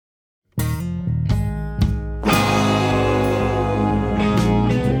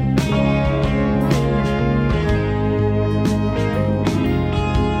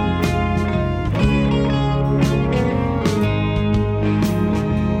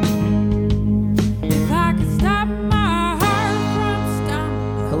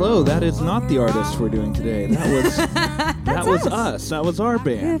no, that is not the artist we're doing today. That was us. That was our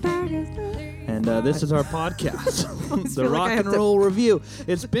band. And this is our podcast, the Rock and Roll Review.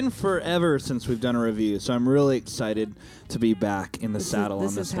 It's been forever since we've done a review, so I'm really excited to be back in the saddle on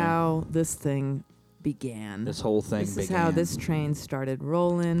this thing. This is how this thing began. This whole thing began. This is how this train started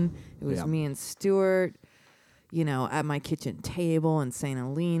rolling. It was me and Stuart, at my kitchen table in St.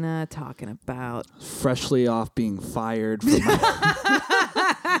 Helena talking about... Freshly off being fired from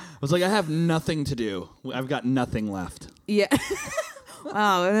I was like, I have nothing to do. I've got nothing left. Yeah.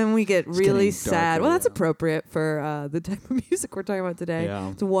 Wow, and then we get really sad. Well, that's appropriate for the type of music we're talking about today.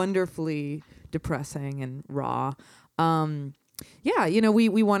 Yeah. It's wonderfully depressing and raw.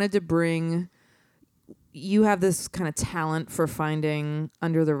 We wanted to bring... You have this kind of talent for finding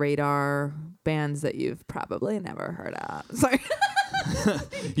under the radar bands that you've probably never heard of. Sorry.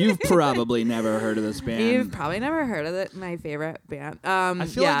 You've probably never heard of this band. You've probably never heard of it. My favorite band. I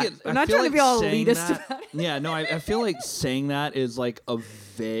feel like I'm not trying to be all elitist about it. Yeah, no, I feel like saying that is like a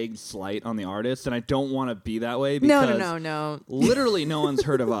vague slight on the artist, and I don't want to be that way because no. Literally, no one's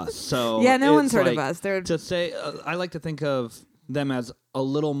heard of us. So yeah, no one's heard of us. To say, I like to think of them as a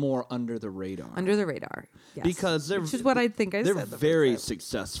little more under the radar. Under the radar, yes. Because which is what I think I said. They're very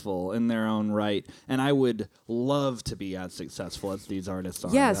successful in their own right, and I would love to be as successful as these artists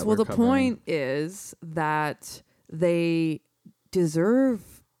are. Yes, well, the point is that they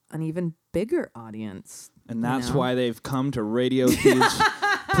deserve an even bigger audience. And that's why they've come to Radio Keys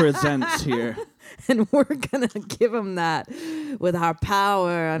Presents here. And we're going to give them that with our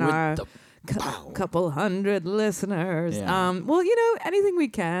power and our... couple hundred listeners. Yeah. Anything we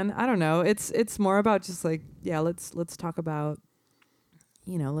can. I don't know. It's more about just like, let's talk about,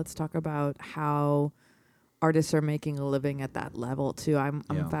 let's talk about how artists are making a living at that level too. I'm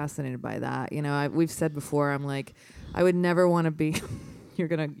fascinated by that. We've said before, I'm like, I would never want to be you're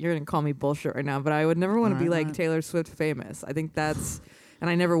gonna call me bullshit right now, but I would never want to be like Taylor Swift famous. I think that's, and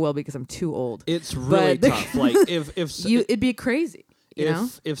I never will because I'm too old. It's really tough. Like if it'd be crazy.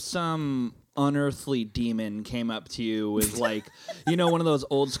 If some unearthly demon came up to you with like, one of those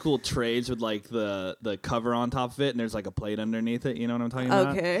old school trays with like the cover on top of it, and there's like a plate underneath it. You know what I'm talking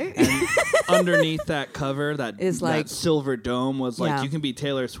about? Okay. And underneath that cover, that silver dome was like, you can be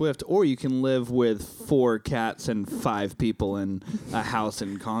Taylor Swift, or you can live with 4 cats and 5 people in a house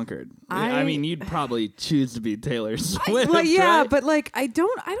in Concord. I mean, you'd probably choose to be Taylor Swift. Right? But like, I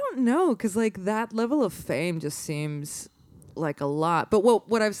don't know, because like that level of fame just seems like a lot. But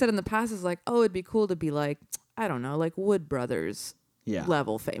what I've said in the past is like, it'd be cool to be like, I don't know, like Wood Brothers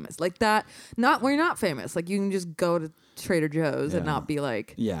level famous. Like that. We're not famous. Like you can just go to Trader Joe's and not be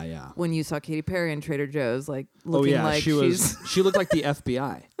like, when you saw Katy Perry in Trader Joe's, like looking like she looked like the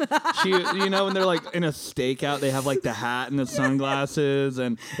FBI. When they're like in a stakeout, they have like the hat and the sunglasses,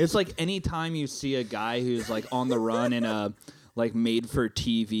 and it's like anytime you see a guy who's like on the run in a like made for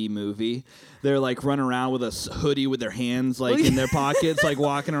TV movie, they're like running around with a hoodie with their hands like in their pockets, like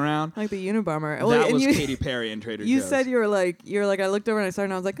walking around like the Unabomber. That was Katy Perry and Trader Joe's. You said you're like I looked over and I started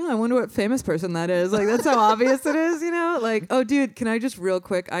and I was like, I wonder what famous person that is. Like that's how obvious it is, like, oh dude, can I just real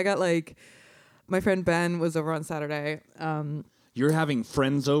quick, I got like, my friend Ben was over on Saturday. You're having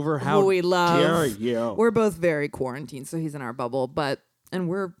friends over? How we love. Dare you? We're both very quarantined, so he's in our bubble, and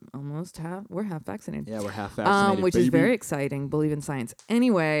we're half vaccinated. Yeah, we're half vaccinated, which is very exciting. Believe in science.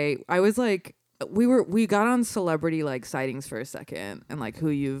 Anyway, I was like, we got on celebrity like sightings for a second, and like who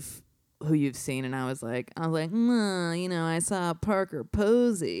you've seen, and I was like, I saw Parker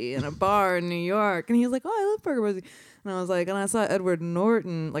Posey in a bar in New York, and he was like, I love Parker Posey, and I was like, and I saw Edward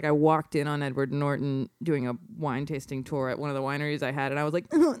Norton. Like I walked in on Edward Norton doing a wine tasting tour at one of the wineries I had, and I was like,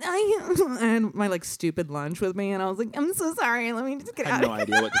 I had my like stupid lunch with me, and I was like, I'm so sorry, let me just get out. I had no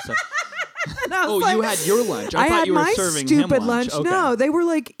idea what to say. Like, you had your lunch. I thought you were serving him lunch. I had my stupid lunch. Okay. No, they were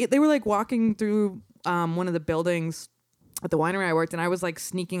like walking through one of the buildings at the winery I worked, and I was like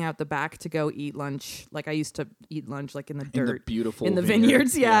sneaking out the back to go eat lunch. Like I used to eat lunch like in the dirt, in the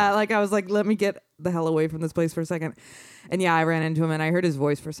vineyards. Yeah, like I was like, let me get the hell away from this place for a second. And I ran into him and I heard his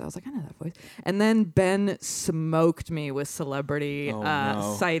voice first. I was like, I know that voice. And then Ben smoked me with celebrity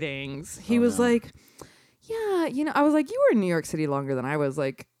sightings. He was like, I was like, you were in New York City longer than I was.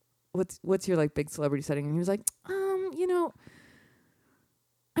 Like, what's your like big celebrity sighting? And he was like,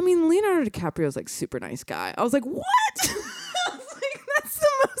 Leonardo DiCaprio's like super nice guy. I was like, what? I was like, that's the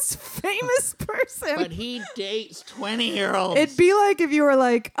most famous person. But he dates 20-year-olds. It'd be like if you were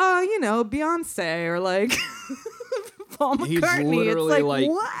like, Beyonce or like Paul McCartney. He's literally it's like, like,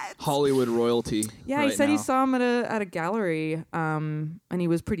 what? Hollywood royalty. Yeah, he right said he now. saw him at a gallery, and he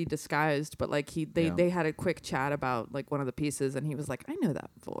was pretty disguised, but like they had a quick chat about like one of the pieces, and he was like, I know that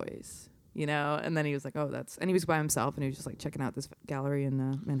voice, and then he was like, oh, and he was by himself, and he was just like checking out this gallery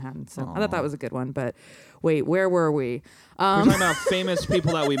in Manhattan. So I thought that was a good one. But wait, where were we? We're talking about famous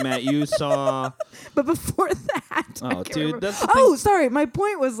people that we met. You saw. But before that, Oh, dude, that's the oh, sorry. My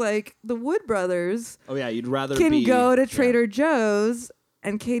point was like the Wood brothers Oh yeah, you'd rather can go to Trader Joe's.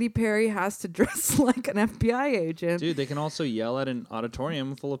 And Katy Perry has to dress like an FBI agent. Dude, they can also yell at an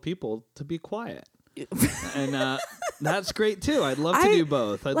auditorium full of people to be quiet. And that's great too. I'd love to do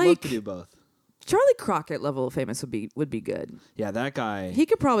both. I'd love to do both. Charlie Crockett level of famous would be good. Yeah, that guy. He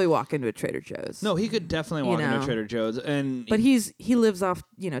could probably walk into a Trader Joe's. No, he could definitely walk into Trader Joe's, but he lives off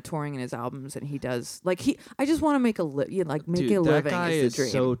touring in his albums, and he does I just want to make a Dude, a that living. guy is is the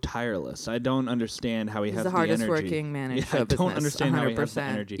dream. so tireless. I don't understand how he He's has the hardest energy. working man in Yeah, show I don't business, understand how he has 100%. the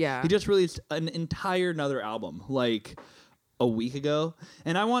energy. Yeah. He just released an entire another album like a week ago,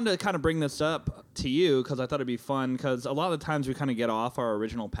 and I wanted to kind of bring this up to you because I thought it'd be fun, because a lot of the times we kind of get off our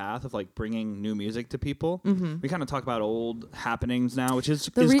original path of like bringing new music to people. We kind of talk about old happenings now, which is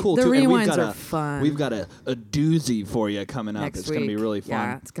cool the too. And rewinds are fun. We've got a doozy for you coming up. Next It's going to be week. really fun.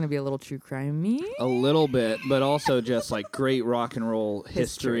 Yeah, it's gonna be a little true crime-y. A little bit, but also just like great rock and roll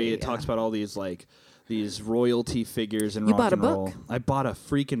history. It talks about all these royalty figures in You rock bought a and roll. book? I bought a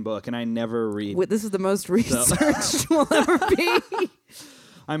freaking book, and I never read. This is the most researched we'll ever be.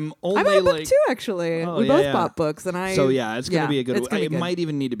 I'm only I bought a book like too, actually. Oh, we yeah, both yeah. bought books, and I. So yeah, it's gonna be a good. It's gonna be It good. might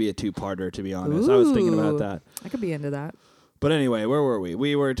even need to be a two-parter, to be honest. I was thinking about Ooh. that. I could be into that. But anyway, where were we?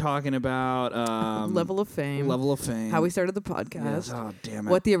 We were talking about Level of fame. Level of fame. How we started the podcast. Yes. Oh damn it.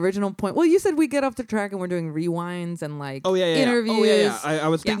 What the original point? Well, you said we get off the track and we're doing rewinds and interviews. Oh yeah. I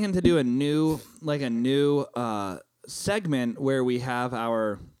was thinking to do a new segment where we have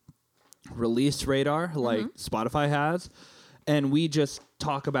our release radar, like Spotify has, and we just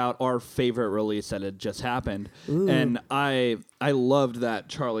talk about our favorite release that had just happened. Ooh. And I loved that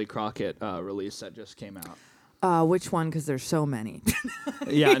Charlie Crockett release that just came out. Which one? Because there's so many.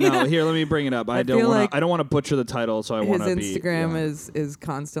 Yeah, no. Here, let me bring it up. I feel like don't want to butcher the title, so I want His to be. Instagram is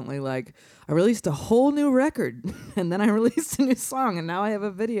constantly like, I released a whole new record, and then I released a new song, and now I have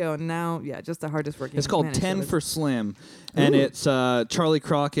a video, and now just the hardest working. It's called man in 10 showbiz. for Slim, and it's Charlie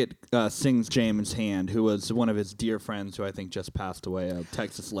Crockett sings James Hand, who was one of his dear friends who I think just passed away, a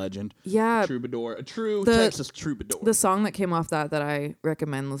Texas legend. Yeah, Troubadour, a true the- Texas troubadour. the song that came off that I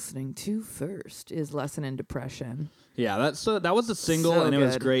recommend listening to first is "Lesson in Depression." Yeah, that was a single, So and it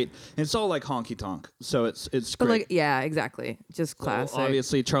was good. great. And it's all like honky tonk, so it's But great. exactly, just So classic.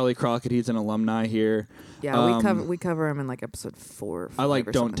 obviously, Charlie Crockett, he's an alumni here. Yeah, we cover him in like episode 4. Or I like 5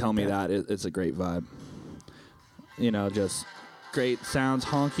 or Don't something Tell like Me That. It's a great vibe. Just great sounds,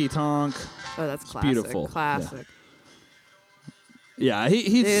 honky tonk. Oh, that's classic. beautiful. Classic. Yeah,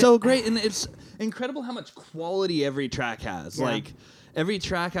 he's Dude. so great, and it's incredible how much quality every track has. Yeah. Like every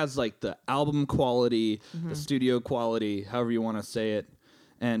track has like the album quality, the studio quality, however you want to say it,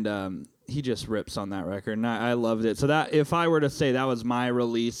 and he just rips on that record, and I loved it. So that if I were to say that was my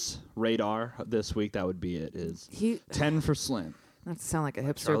release radar this week, that would be it. Is 10 for Slim. Not to sound like a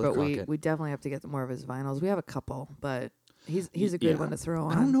hipster, Charlie but Crockett. we definitely have to get more of his vinyls. We have a couple, but he's a good Yeah. one to throw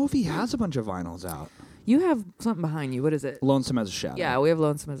on. I don't know if he has a bunch of vinyls out. You have something behind you. What is it? Lonesome as a Shadow. Yeah, we have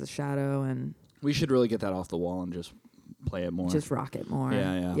Lonesome as a Shadow and We should really get that off the wall and just play it more. just rock it more.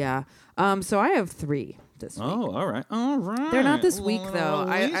 Yeah. So I have 3 this week. Oh, all right. They're not this week Well,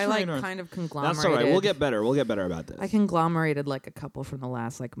 though. release I like radar. kind of conglomerated. That's all right. We'll get better. We'll get better about this. I conglomerated like a couple from the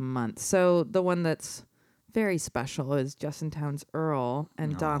last month. So the one that's very special is Justin Townes Earl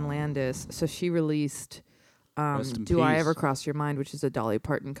and Dawn Landis. So she released Rest in Do I peace. Ever Cross Your Mind, which is a Dolly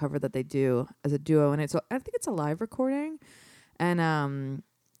Parton cover that they do as a duo, and I think it's a live recording, and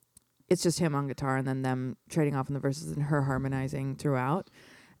it's just him on guitar and then them trading off in the verses and her harmonizing throughout.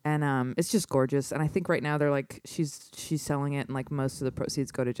 And it's just gorgeous. And I think right now they're she's selling it, and most of the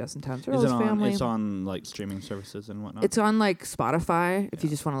proceeds go to Justin Townes Earl's family. It's on streaming services and whatnot. It's on Spotify if you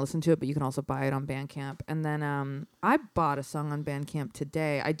just want to listen to it, but you can also buy it on Bandcamp. And then I bought a song on Bandcamp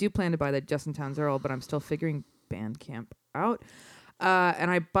today. I do plan to buy the Justin Townes Earl, but I'm still figuring Bandcamp out. And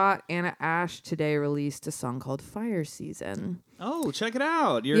I bought Anna Ash today, released a song called Fire Season. Oh, check it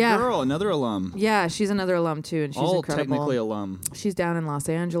out. Your Yeah. girl, another alum. Yeah, she's another alum too, and she's All incredible. technically alum. She's down in Los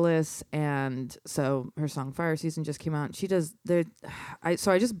Angeles, and so her song Fire Season just came out. And she does I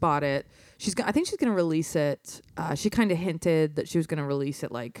just bought it. I think she's gonna release it. She kind of hinted that she was gonna release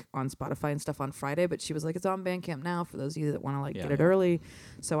it on Spotify and stuff on Friday, but she was like, it's on Bandcamp now for those of you that want to get it early.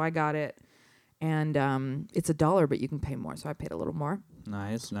 So I got it, and it's $1, but you can pay more. So I paid a little more.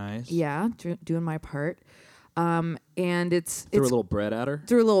 Nice. Yeah, doing my part. And it's Threw a little bread at her.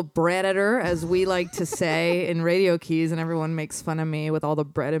 threw a little bread at her, as we like to say in Radio Keys, and everyone makes fun of me with all the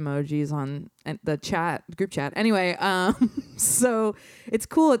bread emojis on the group chat. Anyway, so it's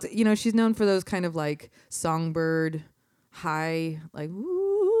cool. It's, she's known for those kind of like songbird high, like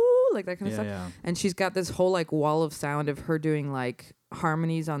woo, like that kind of stuff. Yeah. And she's got this whole like wall of sound of her doing like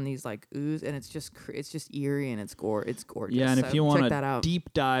harmonies on these like oohs, and it's just eerie, and it's gorgeous. Yeah, and So if you want check that a out.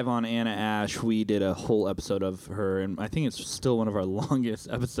 deep dive on Anna Ash, we did a whole episode of her, and I think it's still one of our longest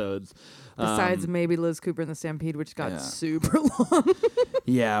episodes. Besides maybe Liz Cooper and the Stampede, which got yeah. super long.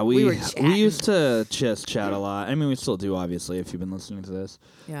 Yeah, We were we chatting. used to just chat a lot. I mean, we still do, obviously, if you've been listening to this.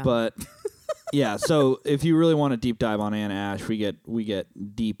 Yeah. But yeah, so if you really want a deep dive on Anna Ash, we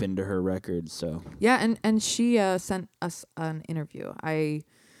get deep into her records. So Yeah, and she sent us an interview. I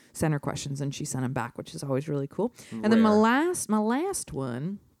sent her questions, and she sent them back, which is always really cool. And then my Rare. last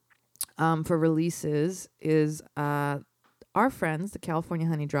one for releases is our friends, the California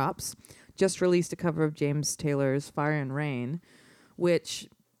Honey Drops, just released a cover of James Taylor's Fire and Rain, which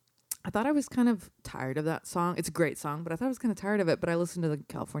I thought I was kind of tired of that song. It's a great song, but I thought I was kind of tired of it. But I listened to the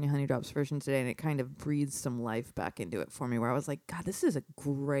California Honey Drops version today, and it kind of breathed some life back into it for me, where I was like, God, this is a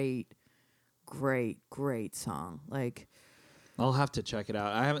great song. Like, I'll have to check it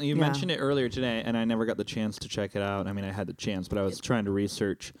out. I haven't. You Yeah. mentioned it earlier today, and I never got the chance to check it out. I mean, I had the chance, but I was trying to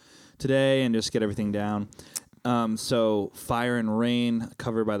research today and just get everything down. So Fire and Rain,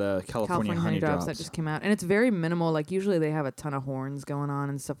 covered by the California Honey Drops. that just came out, and it's very minimal. Like usually they have a ton of horns going on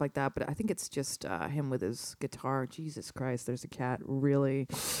and stuff like that, but I think it's just him with his guitar. Jesus Christ, there's a cat really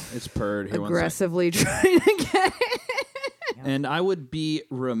It's purred. Here, one sec. aggressively trying to get it. And I would be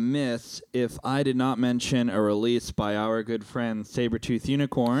remiss if I did not mention a release by our good friend Sabretooth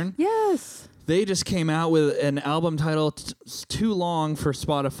Unicorn. Yes. They just came out with an album title too long for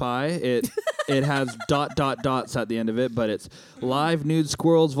Spotify. It has ... at the end of it, but it's Live Nude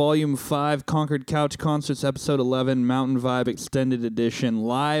Squirrels Volume 5 Concord Couch Concerts Episode 11 Mountain Vibe Extended Edition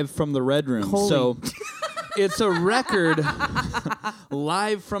live from the Red Room. Holy- So it's a record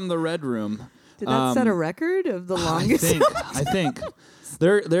live from the Red Room. Did that set a record of the longest? I think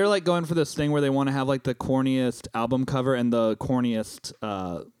they're like going for this thing where they want to have like the corniest album cover and the corniest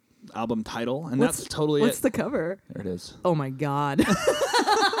album title, and that's totally What's it. the cover? There it is. Oh my God.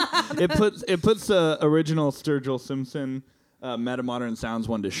 It puts the original Sturgill Simpson Metamodern Sounds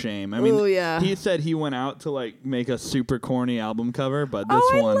one to shame. I mean, Ooh, yeah. he said he went out to like make a super corny album cover, but this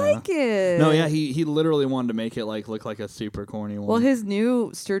I one, like it. no, yeah, he literally wanted to make it like look like a super corny one. Well,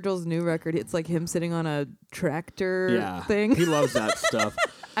 Sturgill's new record, it's like him sitting on a tractor thing. He loves that stuff.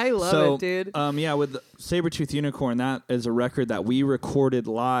 I love it, dude. Yeah, with Sabretooth Unicorn, that is a record that we recorded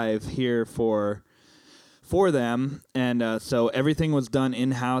live here for them, and so everything was done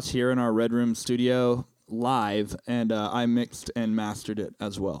in-house here in our Red Room studio live, and I mixed and mastered it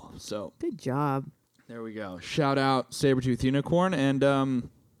as well. So Good job. there we go. Shout out Sabretooth Unicorn, and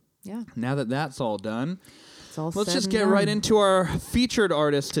Yeah. now that that's all done, It's all let's said just and get done. right into our featured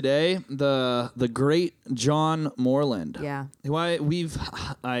artist today, the great John Moreland. Yeah. Why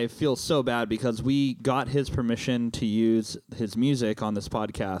I feel so bad because we got his permission to use his music on this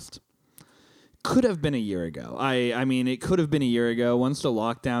podcast. Could have been a year ago. I mean, it could have been a year ago. Once the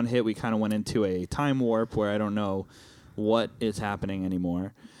lockdown hit, we kind of went into a time warp where I don't know what is happening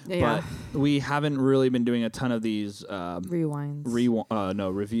anymore. Yeah. But we haven't really been doing a ton of these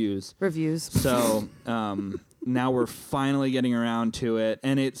Rewinds. reviews. Reviews. So now we're finally getting around to it,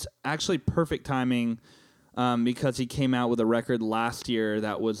 and it's actually perfect timing because he came out with a record last year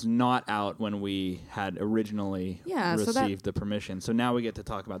that was not out when we had originally received the permission. So now we get to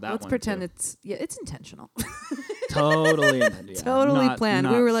talk about that. Let's one pretend too. it's intentional. Totally, yeah, Totally planned.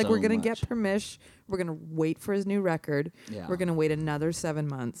 We not were like, so we're gonna much. get permission. We're gonna wait for his new record. Yeah. We're gonna wait another 7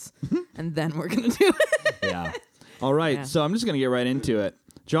 months, and then we're gonna do it. Yeah. All right. Yeah. So I'm just going to get right into it.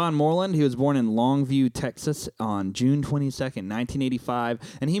 John Moreland, he was born in Longview, Texas on June 22nd, 1985.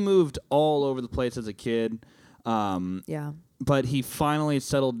 And he moved all over the place as a kid. Yeah. But he finally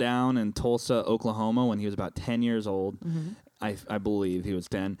settled down in Tulsa, Oklahoma when he was about 10 years old. Mm-hmm. I believe he was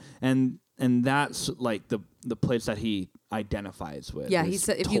 10. And that's like the place that he identifies with. Yeah, he is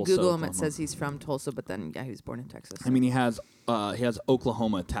said if you Tulsa, Google him, it Oklahoma. says he's from Tulsa, but then he was born in Texas. I mean, he has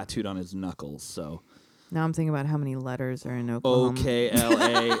Oklahoma tattooed on his knuckles, so now I'm thinking about how many letters are in Oklahoma.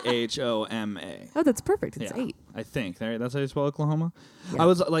 Oklahoma. Oh, that's perfect. It's 8. I think that's how you spell Oklahoma.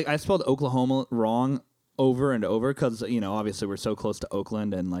 Yeah. I spelled Oklahoma wrong over and over because, obviously we're so close to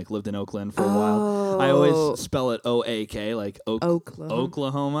Oakland and like lived in Oakland for a while. I always spell it O-A-K, like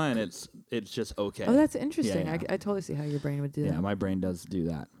Oklahoma, and it's just okay. Oh, that's interesting. Yeah. I totally see how your brain would do that. Yeah, my brain does do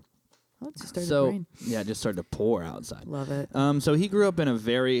that. Oh, it just started to rain. Yeah, it just started to pour outside. Love it. So he grew up in a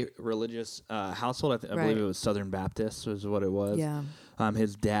very religious household. I believe it was Southern Baptist was what it was. Yeah.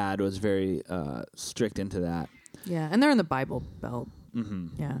 His dad was very strict into that. Yeah, and they're in the Bible Belt.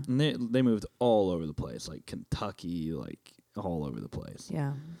 Mm-hmm. Yeah. And they moved all over the place, like Kentucky, like all over the place.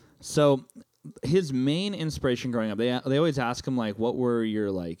 Yeah. So his main inspiration growing up, they always ask him, like, what were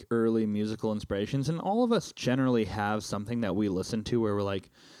your, like, early musical inspirations? And all of us generally have something that we listen to where we're like,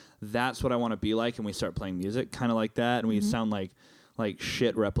 that's what I want to be like, and we start playing music kind of like that, and we sound like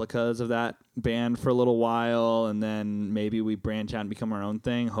shit replicas of that band for a little while, and then maybe we branch out and become our own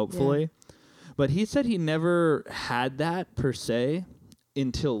thing, hopefully. Yeah. But he said he never had that per se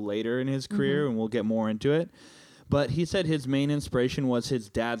until later in his career, and we'll get more into it. But he said his main inspiration was his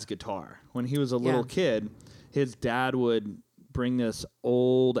dad's guitar. When he was a little kid, his dad would bring this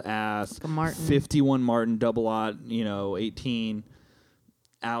old-ass 51 Martin double-aught, 18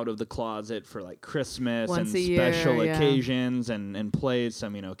 out of the closet for like Christmas once and special occasions and plays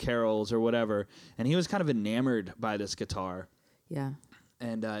some, carols or whatever. And he was kind of enamored by this guitar. Yeah.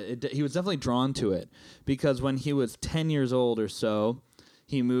 And he was definitely drawn to it because when he was 10 years old or so,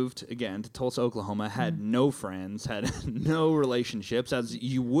 he moved again to Tulsa, Oklahoma, had no friends, had no relationships, as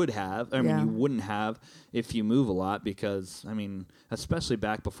you would have. I mean, you wouldn't have if you move a lot because, especially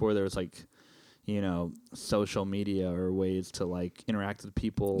back before there was like, social media or ways to like interact with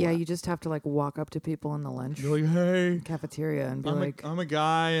people. Yeah, you just have to like walk up to people in the lunch like, hey, cafeteria and be I'm a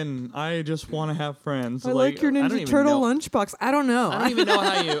guy and I just want to have friends. I like your Ninja Turtle lunchbox. I don't know. I don't even know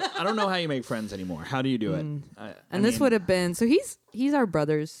I don't know how you make friends anymore. How do you do it? This would have been, so he's our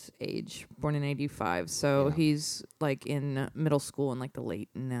brother's age, born in 85. So he's like in middle school in like the late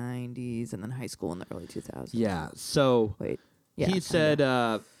 90s and then high school in the early 2000s. Yeah. So he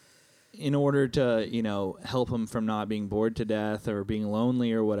said, in order to, help him from not being bored to death or being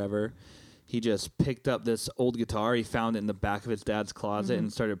lonely or whatever, he just picked up this old guitar. He found it in the back of his dad's closet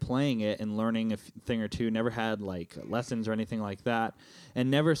and started playing it and learning a thing or two. Never had, like, lessons or anything like that. And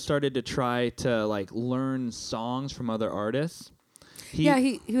never started to try to, like, learn songs from other artists.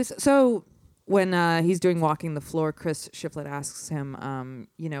 He was... So... When he's doing Walking the Floor, Chris Shiflett asks him,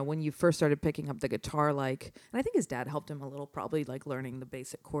 when you first started picking up the guitar, and I think his dad helped him a little, probably like learning the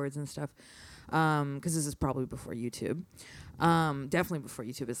basic chords and stuff, because this is probably before YouTube. Definitely before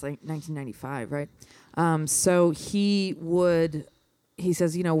YouTube. It's like 1995, right? So he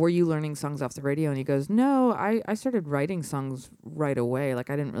says, were you learning songs off the radio? And he goes, no, I started writing songs right away. Like,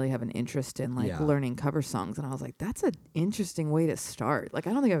 I didn't really have an interest in, learning cover songs. And I was like, that's an interesting way to start. Like,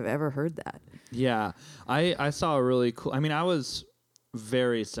 I don't think I've ever heard that. Yeah. I saw a really cool... I was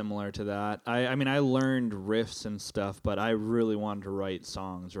very similar to that. I learned riffs and stuff, but I really wanted to write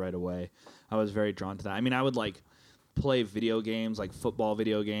songs right away. I was very drawn to that. I would, play video games, like football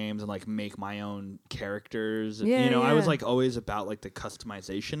video games, and like make my own characters. I was like always about like the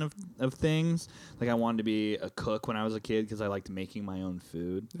customization of things. Like I wanted to be a cook when I was a kid because I liked making my own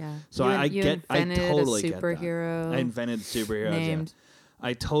food. Yeah. So I totally get that. Superhero. I invented superheroes. Named. Yeah.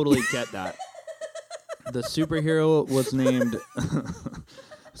 I totally get that. The superhero was named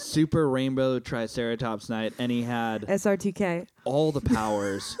Super Rainbow Triceratops Knight, and he had SRTK. All the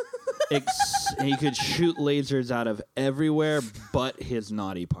powers. He could shoot lasers out of everywhere but his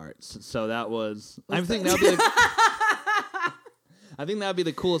naughty parts. So that was... I think that would be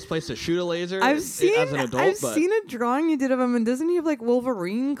the coolest place to shoot a laser as an adult. I've seen a drawing you did of him, and doesn't he have like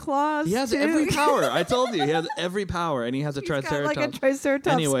Wolverine claws? He has every power. I told you, he has every power, and he has a Triceratops. Got like a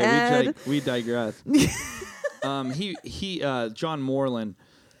Triceratops anyway, head. We digress. John Moreland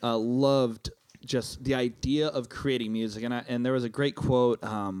loved just the idea of creating music, and there was a great quote.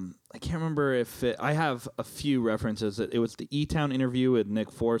 I can't remember if I have a few references. It was the E-Town interview with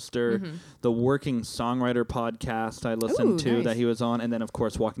Nick Forster, the Working Songwriter podcast I listened to that he was on, and then, of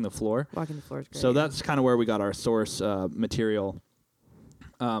course, Walking the Floor. Walking the Floor is great. So that's kind of where we got our source material.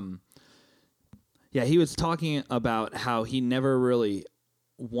 He was talking about how he never really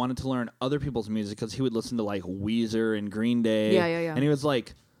wanted to learn other people's music because he would listen to, like, Weezer and Green Day. Yeah. And he was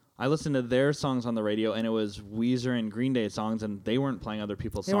like... I listened to their songs on the radio, and it was Weezer and Green Day songs, and they weren't playing other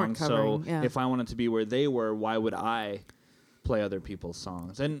people's songs. Covering, so if I wanted to be where they were, why would I play other people's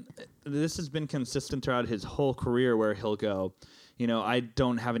songs? And this has been consistent throughout his whole career where he'll go, I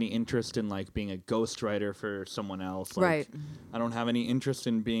don't have any interest in, like, being a ghostwriter for someone else. Like, right. I don't have any interest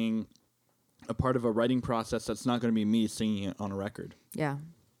in being a part of a writing process that's not going to be me singing it on a record. Yeah.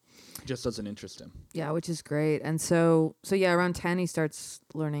 Just doesn't interest him. Yeah, which is great. And so yeah, around 10 he starts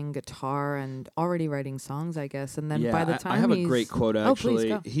learning guitar and already writing songs, I guess. And then by the time I have a great quote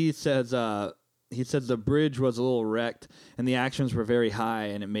actually. Oh, please go. He says the bridge was a little wrecked and the actions were very high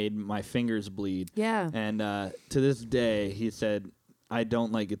and it made my fingers bleed. Yeah. And to this day, he said, I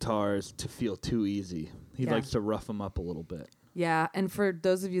don't like guitars to feel too easy. He likes to rough them up a little bit. Yeah, and for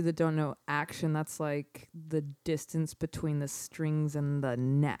those of you that don't know action, that's like the distance between the strings and the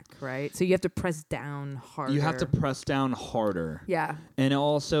neck, right? So you have to press down harder. You have to press down harder. Yeah. And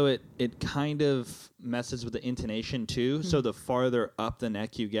also it kind of messes with the intonation too. So the farther up the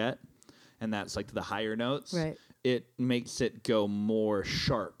neck you get, and that's like the higher notes, right, it makes it go more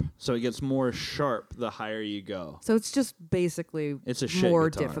sharp. So it gets more sharp the higher you go. So it's just basically it's a shit more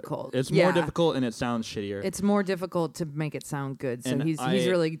guitar. difficult. It's more difficult and it sounds shittier. It's more difficult to make it sound good. So And he's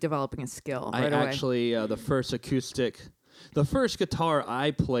really developing a skill right away. Actually, the first guitar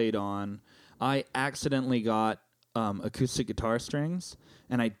I played on, I accidentally got acoustic guitar strings,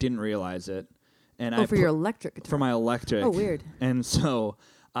 and I didn't realize it. And for your electric guitar. For my electric. Oh, weird. And so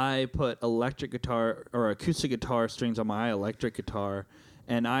I put electric guitar or acoustic guitar strings on my electric guitar,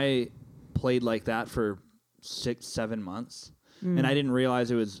 and I played like that for 6-7 months, and I didn't realize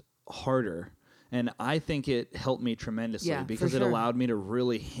it was harder. And I think it helped me tremendously because it allowed me to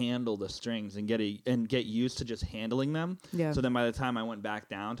really handle the strings and get used to just handling them. Yeah. So then by the time I went back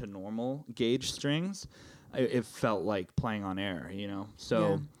down to normal gauge strings, it felt like playing on air, you know? So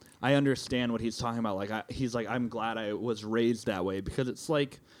Yeah. I understand what he's talking about. Like he's like, I'm glad I was raised that way because it's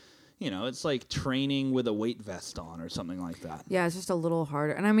like, you know, it's like training with a weight vest on or something like that. Yeah, it's just a little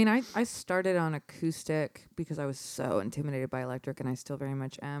harder. And I mean, I started on acoustic because I was so intimidated by electric, and I still very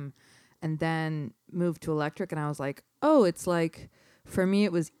much am. And then moved to electric, and I was like, oh, it's like, for me,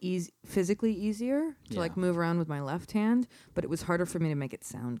 it was physically easier to like move around with my left hand, but it was harder for me to make it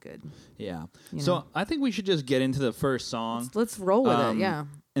sound good. Yeah. So know? I think we should just get into the first song. Let's roll with it, yeah.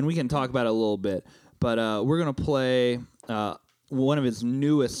 And we can talk about it a little bit. But we're going to play one of his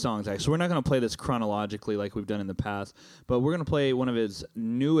newest songs, actually. So we're not going to play this chronologically like we've done in the past, but we're going to play one of his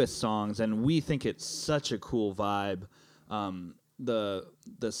newest songs, and we think it's such a cool vibe.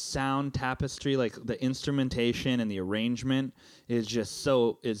 The sound tapestry, like the instrumentation and the arrangement is just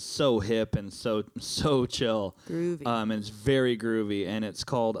so hip and so chill. Groovy. And it's very groovy, and it's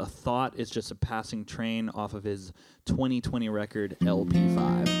called A Thought Is Just a Passing Train off of his 2020 record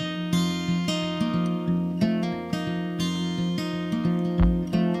LP5.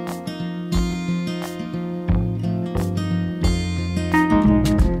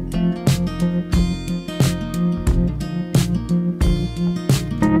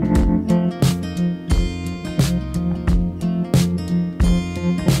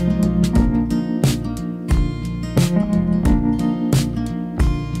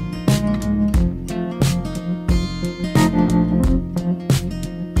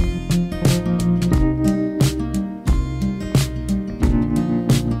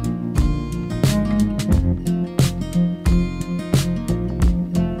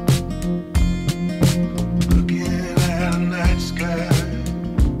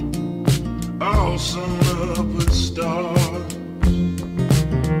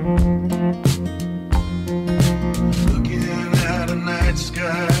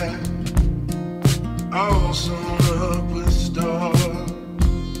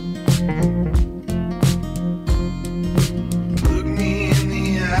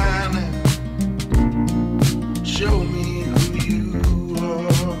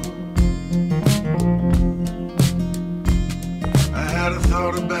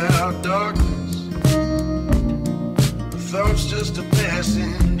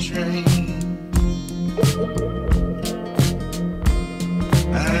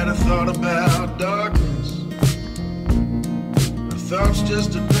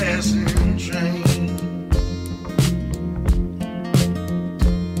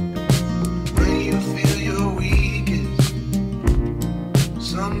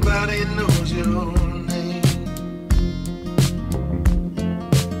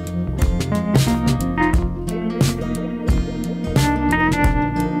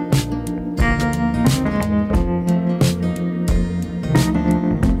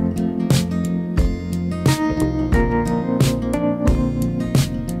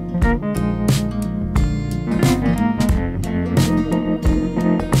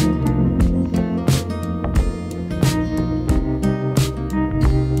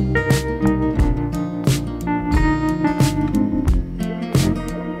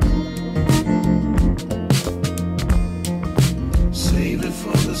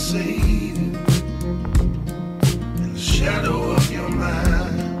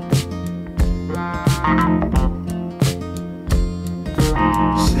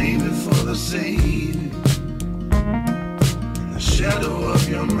 the sea, in the shadow of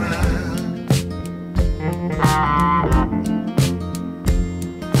your mind.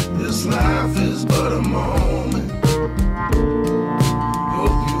 This life is but a moment.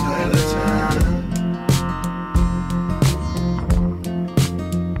 Hope you had a time.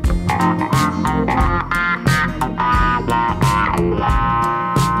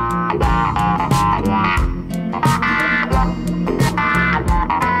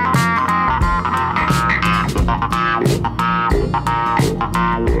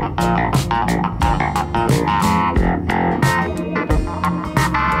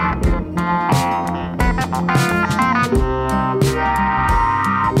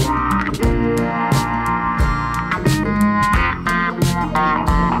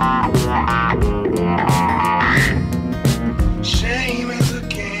 Shame is a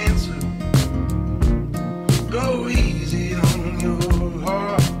cancer. Go easy on your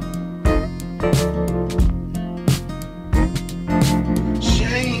heart.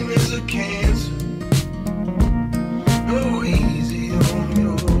 Shame is a cancer. Go easy on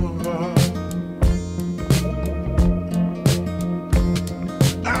your heart.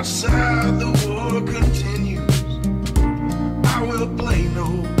 Outside the war continues. I will play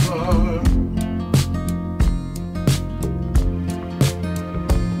no part.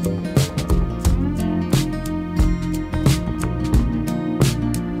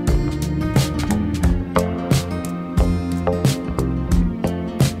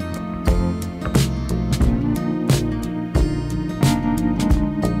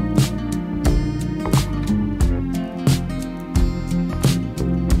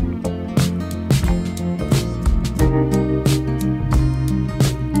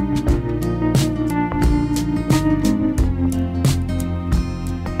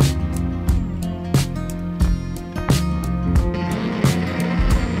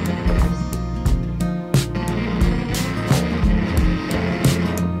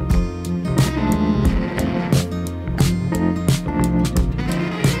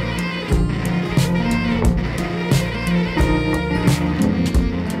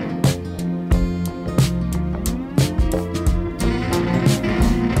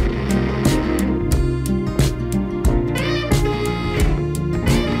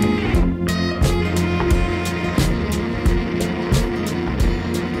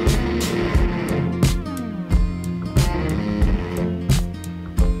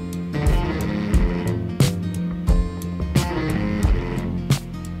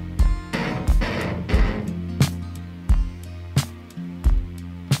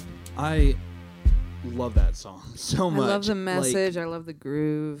 I love that song so much. I love the message. I love the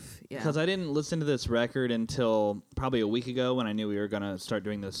groove. Yeah. Because I didn't listen to this record until probably a week ago when I knew we were going to start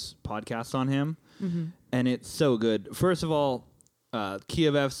doing this podcast on him. Mm-hmm. And it's so good. First of all, Key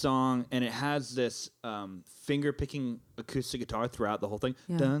of F song, and it has this finger-picking acoustic guitar throughout the whole thing.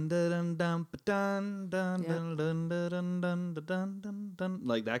 Yeah. Dun, dun, dun, dun, dun, Yeah. dun, dun, dun, dun, dun, dun, dun, dun,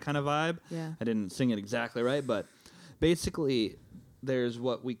 like that kind of vibe. Yeah. I didn't sing it exactly right, but basically there's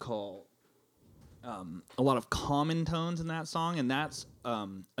what we call a lot of common tones in that song, and that's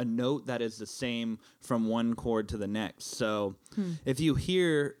a note that is the same from one chord to the next. So if you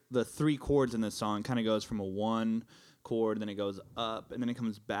hear the three chords in this song, kind of goes from a one chord, then it goes up, and then it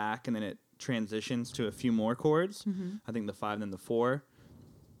comes back, and then it transitions to a few more chords. I think the 5, then the 4.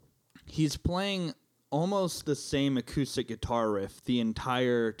 He's playing almost the same acoustic guitar riff the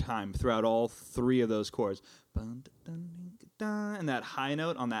entire time throughout all three of those chords. And that high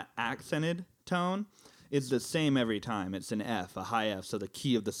note on that accented tone is the same every time. It's an F, a high F, so the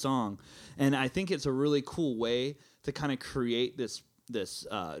key of the song. And I think it's a really cool way to kind of create this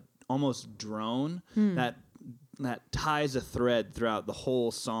almost drone that ties a thread throughout the whole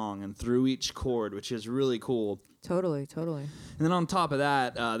song and through each chord, which is really cool. Totally. And then on top of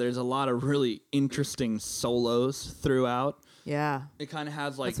that, there's a lot of really interesting solos throughout. Yeah. It kind of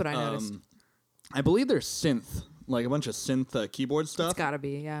has like That's what I noticed. I believe there's synth, like a bunch of synth keyboard stuff. It's gotta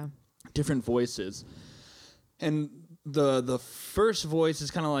be, yeah. Different voices. And the first voice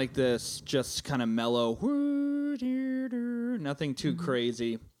is kind of like this, just kind of mellow, nothing too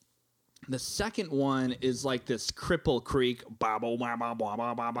crazy. The second one is like this Cripple Creek. Yeah,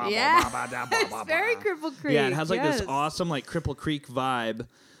 it's very Cripple Creek. Yeah, it has like this yes. awesome like Cripple Creek vibe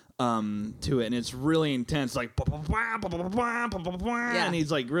to it, and it's really intense, like and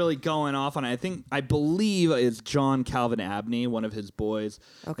he's like really going off on it. I believe it's John Calvin Abney, one of his boys,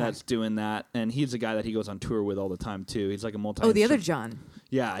 that's doing that, and he's a guy that he goes on tour with all the time too. He's like a multi. Oh, the other John.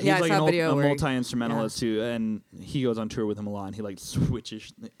 Yeah, he's Yeah, I like saw a video a where multi-instrumentalist too, and he goes on tour with him a lot, and he like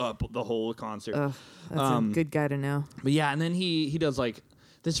switches up the whole concert. Ugh, that's a good guy to know. But yeah, and then he does like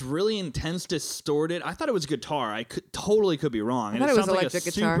this really intense, distorted. I thought it was guitar. I could be wrong. I thought it was sounds like a electric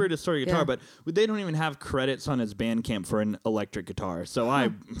guitar. super distorted guitar, Yeah. but they don't even have credits on his Bandcamp for an electric guitar. So I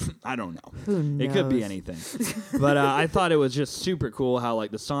don't know. Who knows? It could be anything. But I thought it was just super cool how like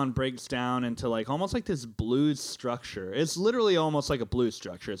the song breaks down into like almost like this blues structure. It's literally almost like a blues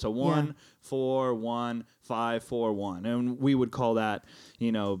structure. It's a 1 4 1 5 4 1, and we would call that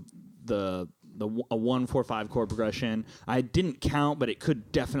a 1 4 5 chord progression. I didn't count, but it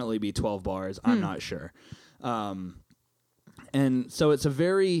could definitely be 12 bars. I'm not sure. And so it's a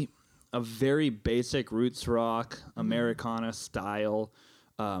very basic roots rock Americana style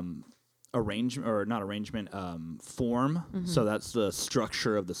arrangement, or not arrangement, form. So that's the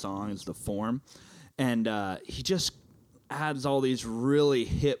structure of the song, is the form. And he just adds all these really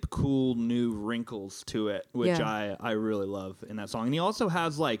hip, cool new wrinkles to it, which I really love in that song. And he also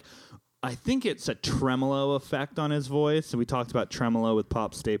has like, I think it's a tremolo effect on his voice. And we talked about tremolo with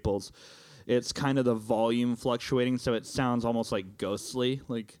Pop Staples. It's kind of the volume fluctuating, so it sounds almost like ghostly,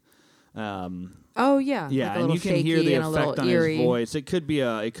 like. Oh yeah, Yeah, like a and little you can hear the shaky and a effect little on eerie. his voice. It could be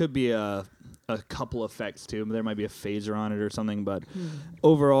a couple effects too. There might be a phaser on it or something, but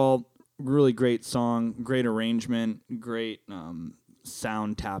overall, really great song, great arrangement, great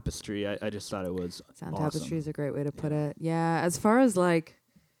sound tapestry. I just thought it was Sound awesome. tapestry is a great way to put it. Yeah, as far as like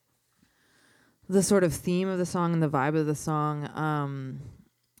the sort of theme of the song and the vibe of the song,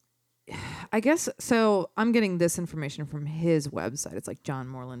 I guess so. I'm getting this information from his website. It's like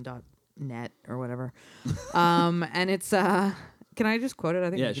johnmoreland.net or whatever. And it's can I just quote it? I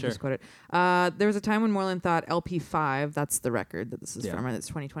think Yeah, I can sure. just quote it. There was a time when Moreland thought LP5, that's the record that this is from, it's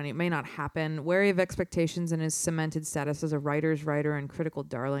 2020, it may not happen. Wary of expectations and his cemented status as a writer's writer and critical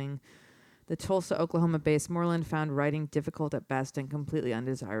darling, the Tulsa, Oklahoma-based Moreland found writing difficult at best and completely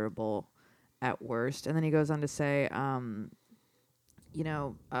undesirable at worst. And then he goes on to say,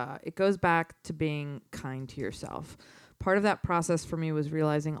 it goes back to being kind to yourself. Part of that process for me was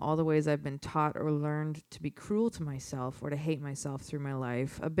realizing all the ways I've been taught or learned to be cruel to myself or to hate myself through my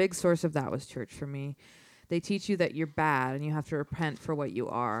life. A big source of that was church for me. They teach you that you're bad and you have to repent for what you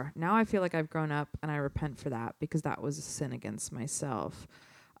are. Now I feel like I've grown up and I repent for that because that was a sin against myself.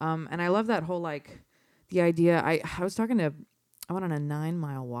 And I love that whole, like, the idea. I went on a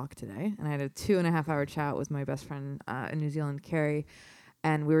 9-mile walk today, and I had a 2.5-hour chat with my best friend in New Zealand, Carrie,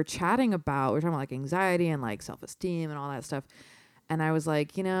 and we were talking about like anxiety and like self-esteem and all that stuff. And I was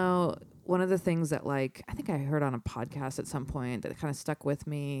like, one of the things that like, I think I heard on a podcast at some point that kind of stuck with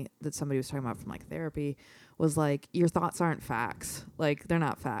me that somebody was talking about from like therapy was like, your thoughts aren't facts. Like, they're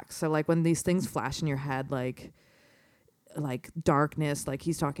not facts. So like when these things flash in your head, like darkness, like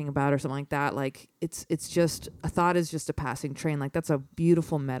he's talking about, or something like that, like it's just a thought is just a passing train. Like, that's a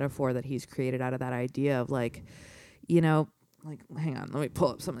beautiful metaphor that he's created out of that idea of like, like, hang on, let me pull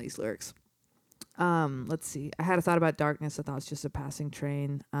up some of these lyrics. Let's see. I had a thought about darkness. I thought it's just a passing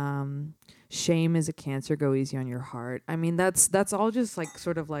train. Shame is a cancer. Go easy on your heart. I mean, that's all just like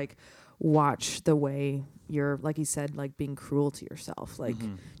sort of like watch the way you're, like he said, like being cruel to yourself. Like,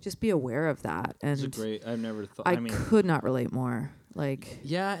 just be aware of that. And It's great. I've never thought. I could not relate more. Like,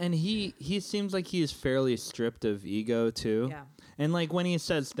 yeah, and he seems like he is fairly stripped of ego too. yeah. And like when he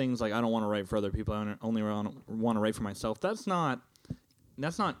says things like, "I don't want to write for other people. I only want to write for myself." That's not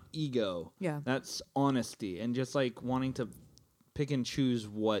ego. Yeah. That's honesty and just like wanting to pick and choose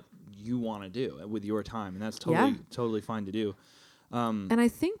what you want to do with your time, and that's totally fine to do. And I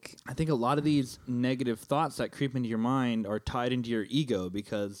think a lot of these negative thoughts that creep into your mind are tied into your ego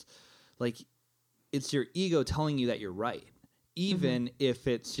because, like, it's your ego telling you that you're right, even if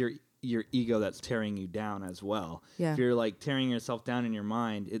it's your ego that's tearing you down as well. Yeah. If you're like tearing yourself down in your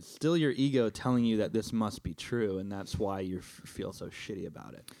mind, it's still your ego telling you that this must be true, and that's why you feel so shitty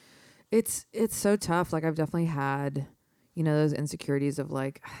about it. it's so tough. Like, I've definitely had, those insecurities of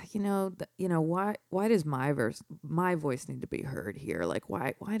like, why does my voice need to be heard here? Like,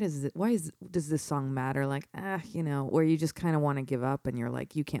 why does this song matter? Like, where you just kind of want to give up and you're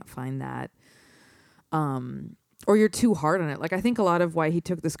like, you can't find that. Or you're too hard on it. Like, I think a lot of why he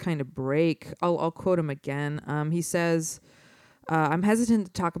took this kind of break, I'll quote him again. He says, I'm hesitant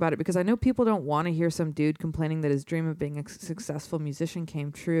to talk about it because I know people don't want to hear some dude complaining that his dream of being a successful musician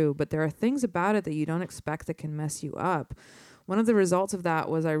came true, but there are things about it that you don't expect that can mess you up. One of the results of that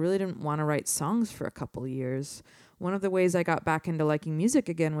was I really didn't want to write songs for a couple of years. One of the ways I got back into liking music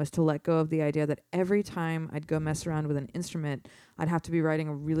again was to let go of the idea that every time I'd go mess around with an instrument, I'd have to be writing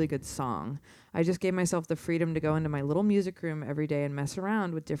a really good song. I just gave myself the freedom to go into my little music room every day and mess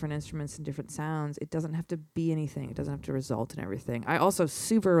around with different instruments and different sounds. It doesn't have to be anything. It doesn't have to result in everything. I also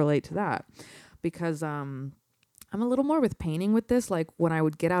super relate to that because I'm a little more with painting with this. Like when I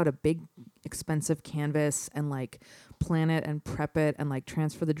would get out a big expensive canvas and like plan it and prep it and like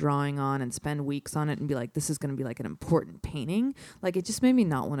transfer the drawing on and spend weeks on it and be like, this is going to be like an important painting. Like it just made me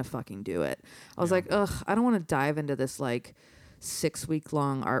not want to fucking do it. I was like, ugh, I don't want to dive into this like 6-week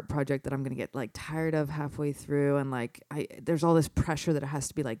long art project that I'm going to get like tired of halfway through. And like, there's all this pressure that it has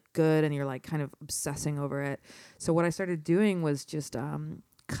to be like good. And you're like kind of obsessing over it. So what I started doing was just,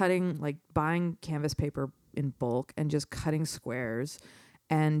 cutting, like buying canvas paper in bulk and just cutting squares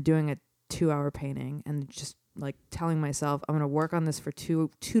and doing a 2-hour painting and just like telling myself I'm going to work on this for 2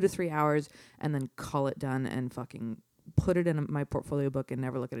 to 3 hours and then call it done and fucking put it in my portfolio book and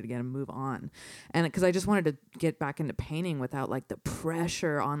never look at it again and move on. And because I just wanted to get back into painting without like the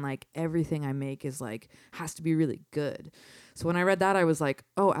pressure on like everything I make is like has to be really good. So when I read that, I was like,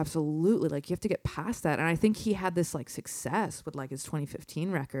 oh, absolutely. Like you have to get past that. And I think he had this like success with like his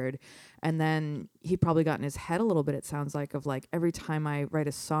 2015 record. And then he probably got in his head a little bit, it sounds like, of like every time I write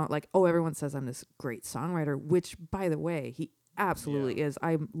a song, like, oh, everyone says I'm this great songwriter, which by the way, he absolutely is.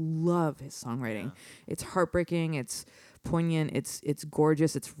 I love his songwriting. Yeah. It's heartbreaking. It's poignant. It's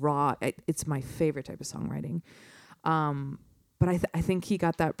gorgeous. It's raw. It's my favorite type of songwriting. But I think he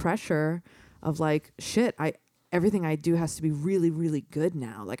got that pressure of like, shit, everything I do has to be really, really good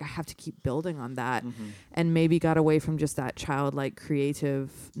now. Like I have to keep building on that, and maybe got away from just that childlike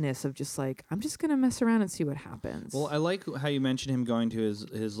creativeness of just like, I'm just gonna mess around and see what happens. Well, I like how you mentioned him going to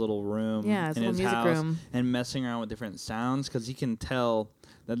his little room, his in little his music house room, and messing around with different sounds, because he can tell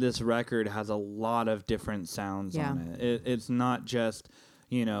that this record has a lot of different sounds on it. It's not just,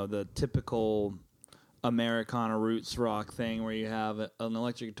 the typical Americana roots rock thing where you have an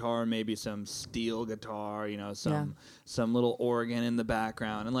electric guitar, maybe some steel guitar, some little organ in the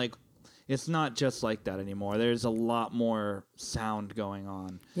background, and like it's not just like that anymore. There's a lot more sound going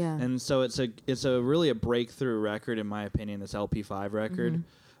on, and so it's a really a breakthrough record in my opinion. This LP5 record,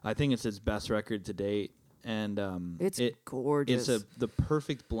 I think it's his best record to date, and it's gorgeous. It's the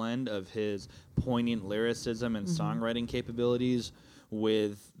perfect blend of his poignant lyricism and songwriting capabilities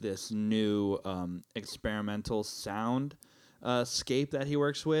with this new experimental sound scape that he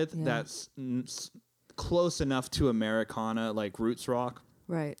works with that's close enough to Americana, like roots rock,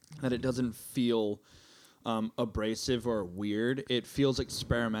 right? That it doesn't feel abrasive or weird. It feels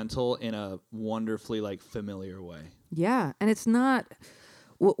experimental in a wonderfully like familiar way. Yeah, and it's not.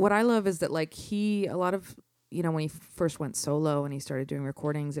 What I love is that like a lot of when he first went solo and he started doing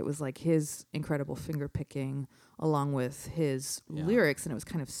recordings, it was like his incredible finger picking along with his lyrics, and it was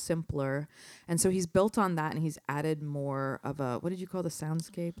kind of simpler. And so he's built on that, and he's added more of a, what did you call the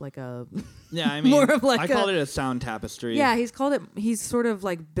soundscape? Like a more of like I called it a sound tapestry. Yeah, he's sort of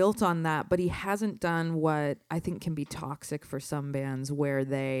like built on that, but he hasn't done what I think can be toxic for some bands where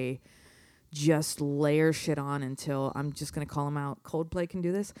they just layer shit on until, I'm just going to call them out, Coldplay can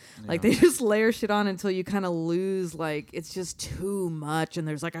do this. Like they just layer shit on until you kind of lose, like it's just too much, and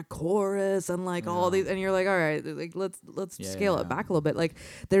there's like a chorus and like all these, and you're like, all right, like let's scale it back a little bit. Like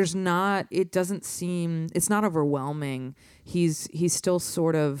it's not overwhelming. He's still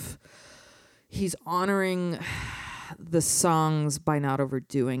sort of, he's honoring the songs by not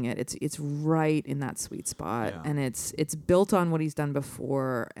overdoing it. It's right in that sweet spot, and it's built on what he's done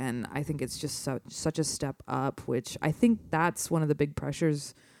before, and I think it's just such a step up, which I think that's one of the big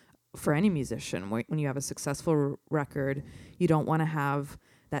pressures for any musician. When you have a successful record, you don't want to have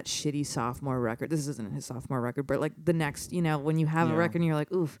that shitty sophomore record. This isn't his sophomore record, but like the next, when you have a record and you're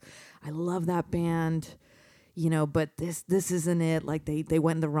like, oof, I love that band, but this isn't it. Like they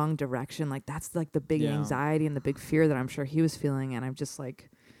went in the wrong direction. Like that's like the big anxiety and the big fear that I'm sure he was feeling. And I'm just like,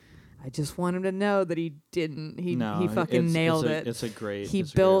 I just want him to know that he didn't. He fucking nailed it. It's a great. He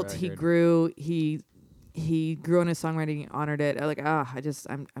built. He grew. He grew on his songwriting. Honored it. Like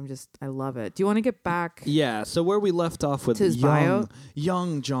I love it. Do you want to get back? Yeah. So where we left off with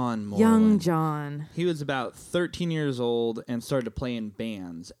young John Moreland. Young John. He was about 13 years old and started to play in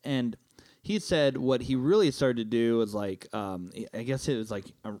bands. And he said what he really started to do was like, I guess it was like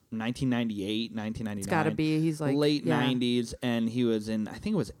 1998, 1999. It's got to be. He's like late 90s, and he was in, I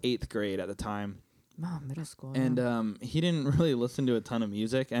think it was 8th grade at the time. Oh, middle school. And he didn't really listen to a ton of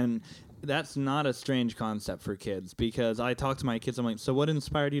music, and that's not a strange concept for kids, because I talk to my kids, I'm like, so what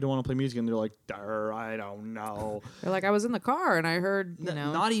inspired you to want to play music? And they're like, I don't know. They're like, I was in the car and I heard,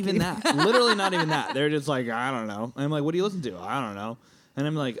 Not even that. Literally not even that. They're just like, I don't know. And I'm like, what do you listen to? I don't know. And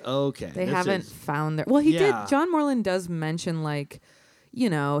I'm like, okay. They haven't found their... Well, he did. John Moreland does mention, like, you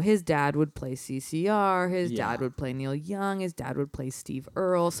know, his dad would play CCR, his Yeah. dad would play Neil Young, his dad would play Steve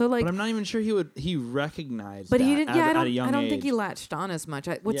Earle. So like, But I'm not even sure he recognized but that he didn't. as, Yeah, at a young I don't age. think he latched on as much.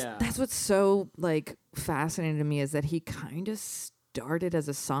 Yeah. That's what's so like fascinating to me is that he kind of started as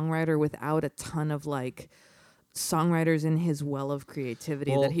a songwriter without a ton of like songwriters in his well of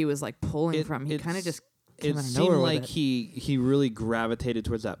creativity Well, that he was like pulling from. He kind of just came It out of seemed nowhere with like it. he really gravitated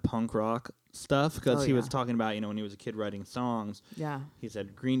towards that punk rock stuff because Oh, he was yeah. talking about, you know, when he was a kid writing songs, Yeah. he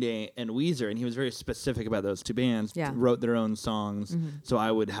said Green Day and Weezer, and he was very specific about those two bands. Yeah. Wrote their own songs, so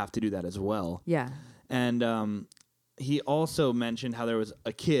I would have to do that as well. Yeah. And he also mentioned how there was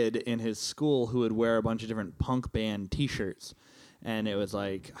a kid in his school who would wear a bunch of different punk band T-shirts. And it was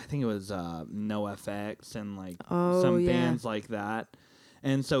like, I think it was NoFX and like Oh, some yeah. bands like that.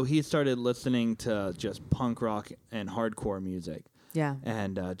 And so he started listening to just punk rock and hardcore music Yeah.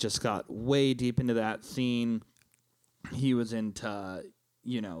 and just got way deep into that scene. He was into,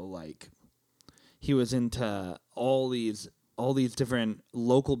 you know, like he was into all these different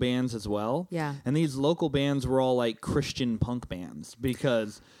local bands as well. Yeah. And these local bands were all like Christian punk bands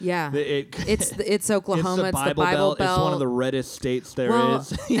because Yeah. it's It's Oklahoma. It's the Bible Belt. It's one of the reddest states there is. Well,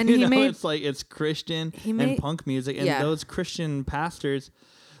 You and he know, made- it's like it's Christian he and made- punk music, and yeah. those Christian pastors,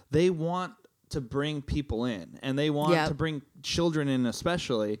 they want to bring people in, and they want Yep. to bring children in,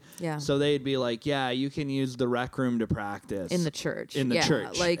 especially. Yeah. So they'd be like, "Yeah, you can use the rec room to practice in the church. In the Yeah,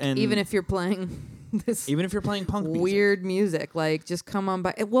 church. Like And even if you're playing this even if you're playing punk music. weird music, like just come on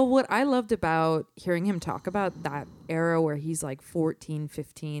by. Well, what I loved about hearing him talk about that era where he's like 14,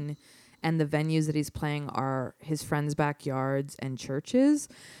 15 and the venues that he's playing are his friends' backyards and churches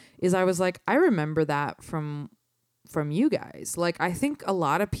is I was like, I remember that from you guys. Like I think a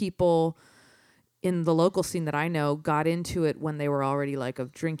lot of people in the local scene that I know got into it when they were already like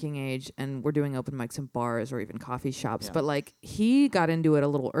of drinking age and were doing open mics in bars or even coffee shops. Yeah. But like he got into it a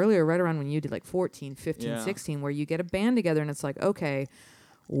little earlier, right around when you did like 14, 15, Yeah. 16, where you get a band together and it's like, okay,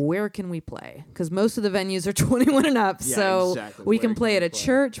 where can we play? Because most of the venues are 21 and up. Yeah, so exactly. we Where can play can at we a play?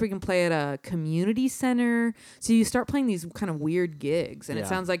 church, we can play at a community center. So you start playing these kind of weird gigs. And it Yeah.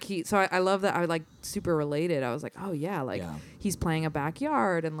 sounds like I love that. I like super related. I was like, oh yeah, like Yeah. he's playing a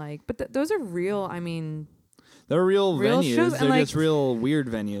backyard and like, but those are real. I mean, They're real Real venues. shows, and, They're like- just real weird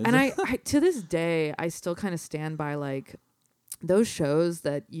venues. and I to this day, I still kind of stand by like those shows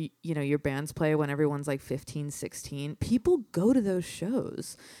that you know your bands play when everyone's like 15, 16. People go to those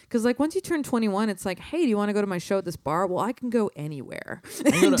shows because like once you turn 21, it's like, hey, do you want to go to my show at this bar? Well, I can go anywhere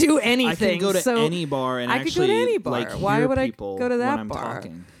and do anything. I can go to so any bar and I could actually go to any bar. like Why hear would I people go to that when I'm bar?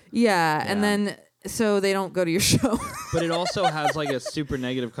 talking. Yeah, and Yeah. then so they don't go to your show. But it also has like a super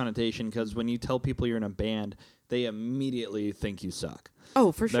negative connotation because when you tell people you're in a band, they immediately think you suck.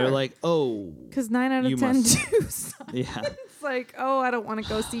 Oh, for sure. They're like, oh, because 9 out of you 10 must- do suck. yeah, It's like, oh, I don't want to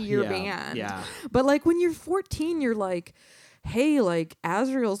go see your yeah, band. yeah. But like when you're 14, you're like, hey, like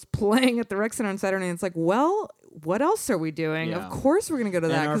Azrael's playing at the Rec Center on Saturday. And it's like, well, what else are we doing? Yeah. Of course we're gonna go to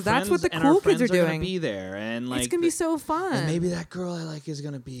that And our because that's what the friends- and our cool kids are friends gonna doing. Be there, and like It's gonna be so fun. and maybe that girl I like is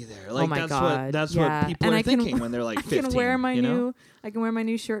gonna be there. Like oh my that's god, what that's yeah. what people and are I can, thinking when they're like 15. I can wear my you know? new, I can wear my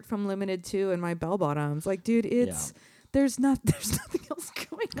new shirt from Limited 2 and my bell bottoms. Like, dude, it's there's nothing else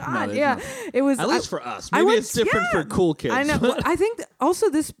going on. there's Yeah, nothing. it was At least for us. I Maybe went- it's different yeah. for cool kids. I know. Well, I think also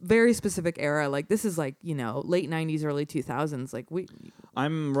this very specific era, like this is like late 90s, early 2000s. Like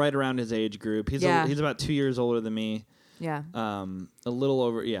I'm right around his age group. He's Yeah. he's about 2 years older than me. yeah. A little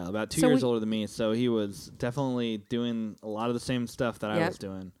over, about 2 So years we- older than me. So he was definitely doing a lot of the same stuff that I Yep. was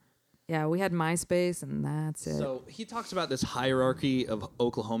doing. Yeah, we had MySpace, and that's it. So he talks about this hierarchy of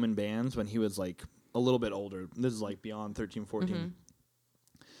Oklahoman bands when he was like a little bit older. This is like beyond 13, 14. Mm-hmm.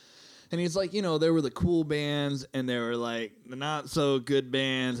 And he's like, there were the cool bands and there were like the not so good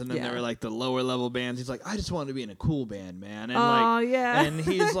bands and then Yeah. there were like the lower level bands. He's like, I just wanted to be in a cool band, man. And Oh, yeah. And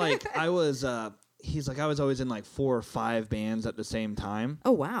he's like, I was always in like 4 or 5 bands at the same time,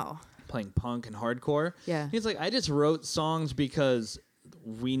 Oh wow. playing punk and hardcore. Yeah. He's like, I just wrote songs because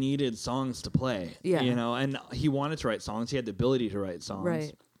we needed songs to play. Yeah. And he wanted to write songs. He had the ability to write songs.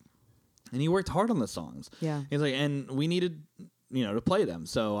 Right. And he worked hard on the songs. Yeah. He's like, and we needed, to play them.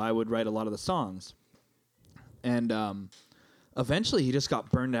 So I would write a lot of the songs. And eventually he just got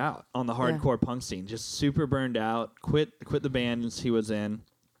burned out on the hardcore punk scene. Just super burned out. Quit the bands he was in.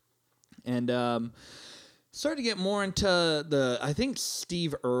 And started to get more into I think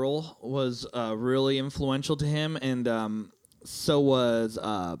Steve Earle was really influential to him. And so was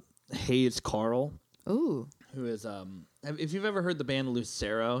Hayes Carl, Ooh. who is if you've ever heard the band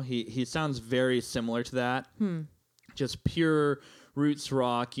Lucero, he sounds very similar to that. Just pure roots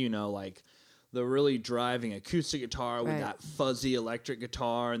rock, like the really driving acoustic guitar with Right. that fuzzy electric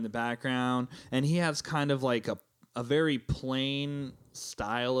guitar in the background, and he has kind of like a very plain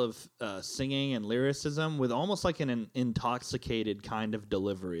style of singing and lyricism with almost like an intoxicated kind of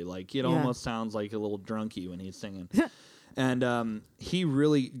delivery. Like it almost sounds like a little drunky when he's singing. And he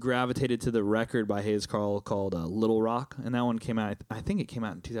really gravitated to the record by Hayes Carll called Little Rock, and that one came out, I think it came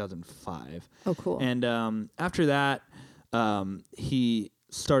out in 2005. Oh, cool. And after that, he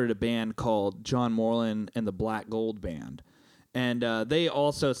started a band called John Moreland and the Black Gold Band. And they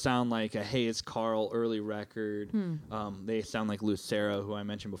also sound like a Hayes Carll early record. They sound like Lucero, who I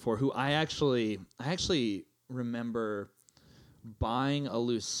mentioned before, who I actually remember buying a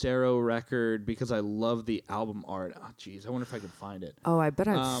Lucero record because I love the album art. Oh, geez, I wonder if I could find it. Oh, I bet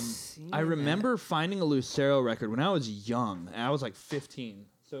I've seen I remember finding a Lucero record when I was young. And I was like 15,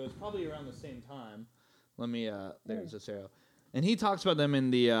 so it was probably around the same time. Let me. There's Lucero, and he talks about them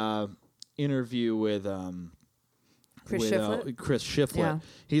in the interview with Chris Shiflett? Chris Shiflett. Yeah.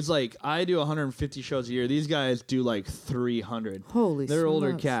 He's like, I do 150 shows a year. These guys do like 300. Holy They're older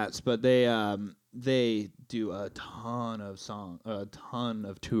smokes. cats, but they do a ton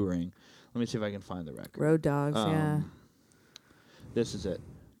of touring. Let me see if I can find the record. Road Dogs, yeah. This is it.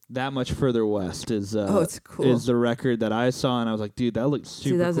 That Much Further West is it's cool. is the record that I saw, and I was like, dude, that looks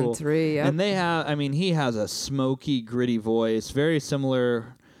super 2003, cool. yep. And they have, I mean, he has a smoky, gritty voice, very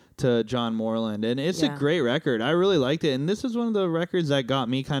similar to John Moreland, and it's a great record. I really liked it, and this is one of the records that got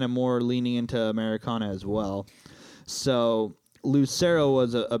me kind of more leaning into Americana as well. So Lucero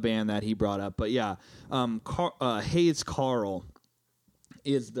was a band that he brought up, but yeah, Hayes Carll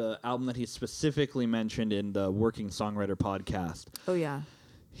is the album that he specifically mentioned in the Working Songwriter podcast. Oh, yeah.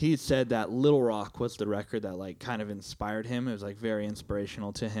 He said that Little Rock was the record that like kind of inspired him. It was like very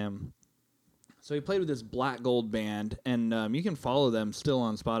inspirational to him. So he played with this Black Gold Band, and you can follow them still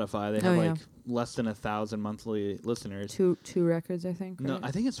on Spotify. They have like less than 1,000 monthly listeners. Two records, I think. No, right?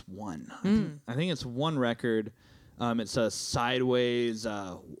 I think it's one. I think it's one record. It's a Sideways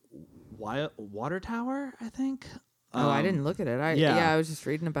Water Tower, I think. I didn't look at it. I was just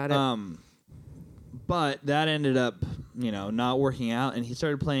reading about it. But that ended up, not working out, and he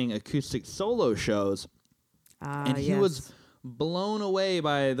started playing acoustic solo shows, and he was blown away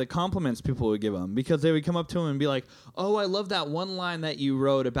by the compliments people would give him, because they would come up to him and be like, oh, I love that one line that you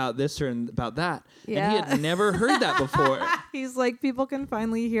wrote about this or about that. Yeah. And he had never heard that before. He's like, people can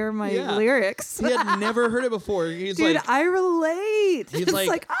finally hear my lyrics. He had never heard it before. He's Dude, like, I relate. He's It's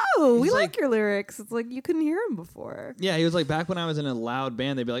like, we he's like like- your lyrics. It's like you couldn't hear them before. yeah, he was like, back when I was in a loud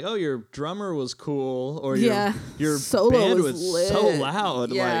band, they'd be like, oh, your drummer was cool, or Yeah. your Solo band was was so lit.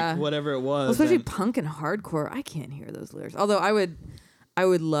 loud, Yeah. like whatever it was. Well, especially And- punk and hardcore. I can't hear those lyrics. Although I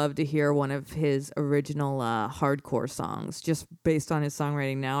would love to hear one of his original hardcore songs, just based on his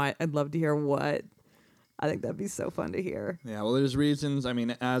songwriting now. I'd love to hear what. I think that'd be so fun to hear. Yeah, well, there's reasons. I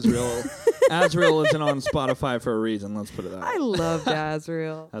mean, Azrael isn't on Spotify for a reason. Let's put it that way. I loved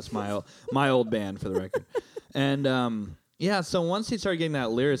Azrael. That's my old band, for the record. And so once he started getting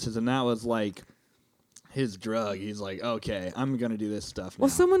that lyricism, that was like his drug. He's like, okay, I'm gonna do this stuff now. Well,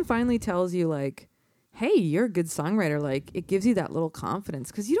 someone finally tells you like, hey, you're a good songwriter. Like, it gives you that little confidence,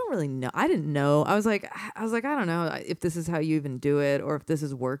 because you don't really know. I didn't know. I was like, I don't know if this is how you even do it, or if this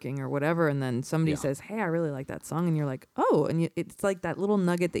is working or whatever. And then somebody says, hey, I really like that song. And you're like, oh, and it's like that little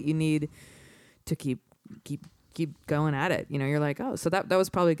nugget that you need to keep going at it. You're like, oh, so that was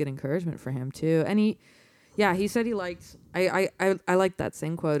probably good encouragement for him too. And he said he liked, I liked that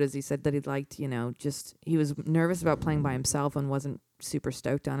same quote, as he said that he liked, just, he was nervous about playing by himself and wasn't super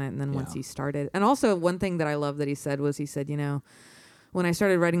stoked on it. And then once he started, and also one thing that I love that he said, when I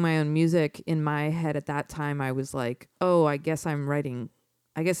started writing my own music, in my head at that time, I was like, oh, I guess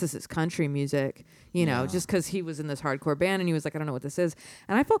this is country music, just because he was in this hardcore band and he was like, I don't know what this is.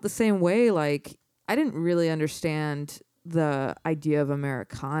 And I felt the same way. Like, I didn't really understand the idea of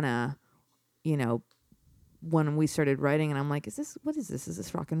Americana, when we started writing, and I'm like, what is this? Is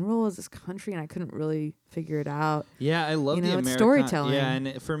this rock and roll? Is this country? And I couldn't really figure it out. Yeah, I love the it's Americana storytelling. Yeah,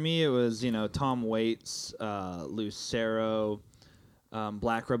 and for me, it was Tom Waits, Lucero,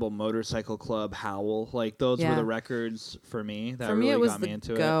 Black Rebel Motorcycle Club, Howl. Like those were the records for me that for me, really it was got the me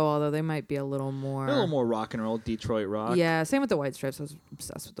into Go, it. although they might be a little more. They're a little more rock and roll, Detroit rock. Yeah, same with the White Stripes. I was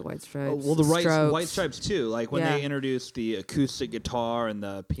obsessed with the White Stripes. Well, the Strokes. White Stripes too. Like when Yeah. they introduced the acoustic guitar and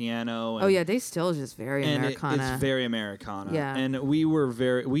the piano. And, Oh yeah, they still just very and Americana. it's very Americana. Yeah. And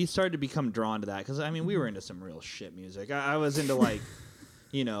we started to become drawn to that because we were into some real shit music. I was into like,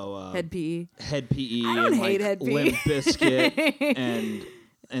 Head PE. Head PE I don't and hate like Head PE. Limp Bizkit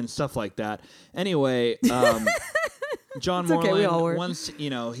and stuff like that. Anyway, John It's okay, Moreland, we all were. once,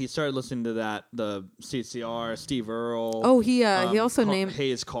 he started listening to the CCR, Steve Earle. Oh, he also named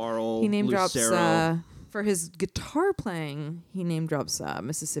Hayes Carl. he name drops Lucero. for his guitar playing. He name drops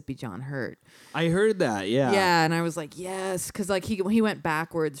Mississippi John Hurt. I heard that, yeah. Yeah, and I was like, yes, because like he went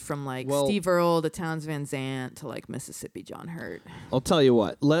backwards from like Well- Steve Earle to Townes Van Zandt to like Mississippi John Hurt. I'll tell you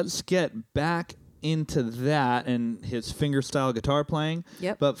what. Let's get back into that and his fingerstyle guitar playing.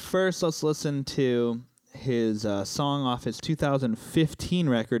 Yep. But first, let's listen to his song off his 2015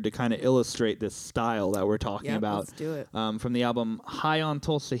 record to kind of illustrate this style that we're talking Yep, about. let's do it. From the album High on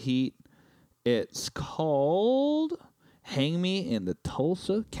Tulsa Heat. It's called Hang Me in the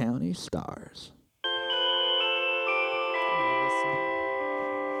Tulsa County Stars.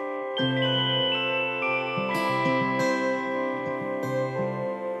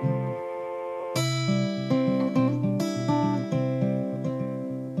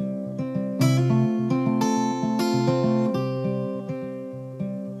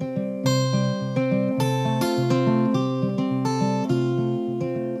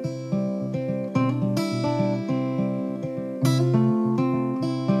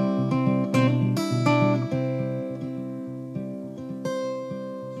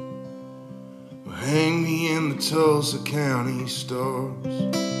 Hang me in the Tulsa County Stars.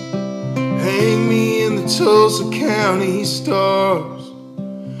 Hang me in the Tulsa County Stars.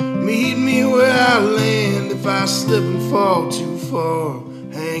 Meet me where I land if I slip and fall too far.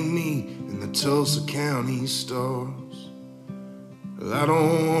 Hang me in the Tulsa County Stars. Well, I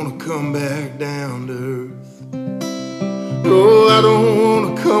don't wanna come back down to earth. No, I don't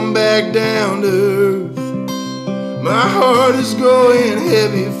wanna come back down to earth. My heart is growing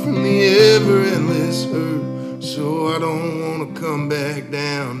heavy from the ever-endless hurt, so I don't wanna come back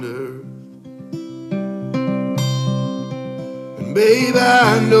down to earth. And babe,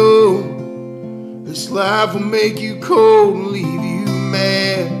 I know this life will make you cold and leave you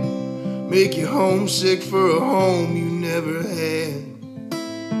mad, make you homesick for a home you never had,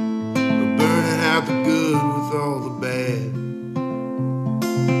 but burning out the good with all the bad.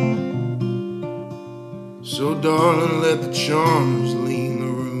 So darling, let the charmers lean the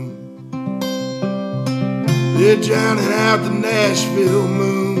room. They're drowning out the Nashville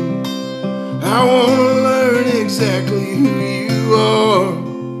moon. I wanna learn exactly who you are,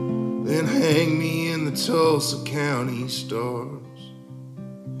 then hang me in the Tulsa County Stars.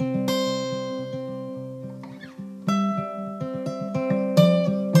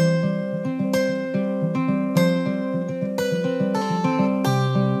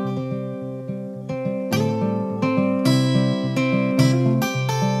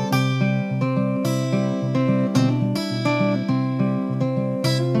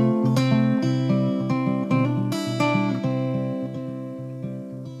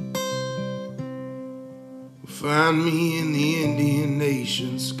 Find me in the Indian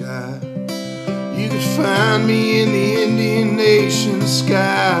Nation sky. You can find me in the Indian Nation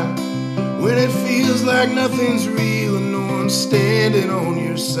sky. When it feels like nothing's real and no one's standing on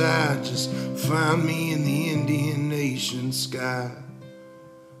your side, just find me in the Indian Nation sky.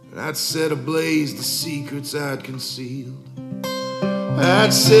 And I'd set ablaze the secrets I'd concealed.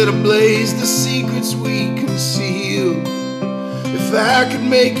 I'd set ablaze the secrets we concealed. If I could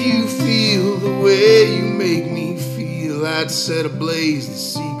make you feel the way you make me feel, I'd set ablaze the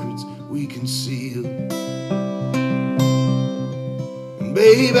secrets we conceal. And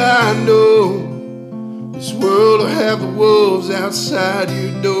babe, I know this world will have the wolves outside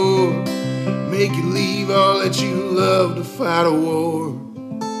your door, make you leave all that you love to fight a war,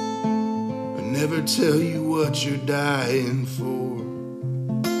 but never tell you what you're dying for.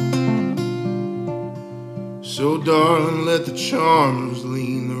 So darling, let the charmers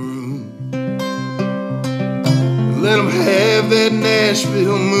lean the room. Let them have that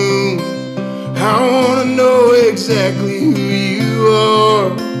Nashville moon. I wanna know exactly who you are,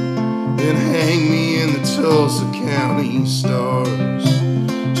 then hang me in the Tulsa County Stars.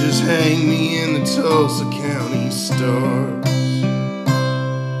 Just hang me in the Tulsa County Stars.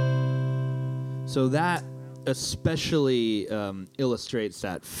 So that especially illustrates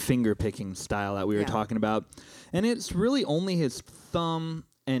that finger-picking style that we were Yeah. talking about. And it's really only his thumb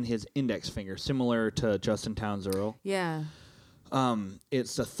and his index finger, similar to Justin Townes Earle. Yeah.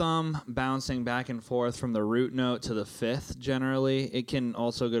 It's the thumb bouncing back and forth from the root note to the fifth, generally. It can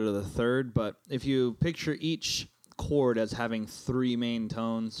also go to the third, but if you picture each chord as having three main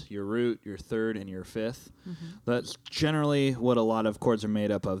tones, your root, your third, and your fifth, that's generally what a lot of chords are made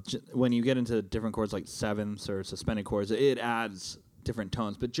up of. When you get into different chords like sevenths or suspended chords, it adds different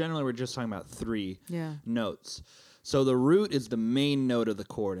tones, but generally we're just talking about three Yeah. notes. So the root is the main note of the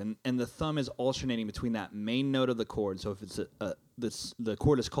chord, and the thumb is alternating between that main note of the chord. So if it's the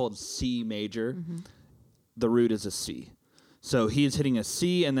chord is called C major, the root is a C. So he's hitting a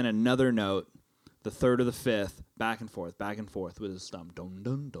C and then another note, the third or the fifth, back and forth with his thumb. Dun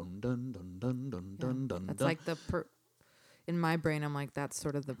dun dun dun dun dun dun dun dun. That's like the in my brain, I'm like, that's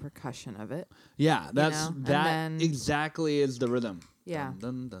sort of the percussion of it. Yeah, that's know? that exactly is the rhythm. Yeah.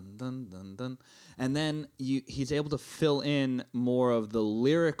 Dun, dun, dun, dun, dun. And then he's able to fill in more of the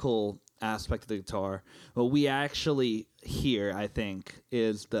lyrical aspect of the guitar. What we actually hear, I think,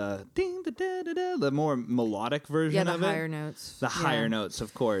 is the ding, da, da, da, da, the more melodic version of it. Yeah, the higher notes. The higher notes,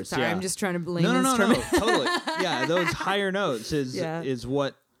 of course. Sorry, yeah. I'm just trying to blame No, totally. Yeah, those higher notes Yeah. is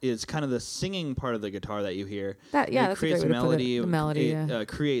what is kind of the singing part of the guitar that you hear. It that's creates a great way melody. To put it. The melody, it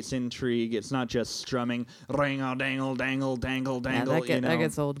creates intrigue. It's not just strumming, ring-a dangle, dangle, dangle, dangle. That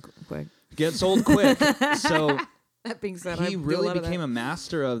gets old quick. Gets old quick. So that being said, he really became a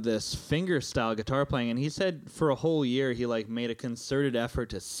master of this finger style guitar playing, and he said for a whole year he made a concerted effort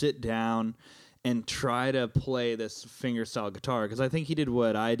to sit down and try to play this finger style guitar, because I think he did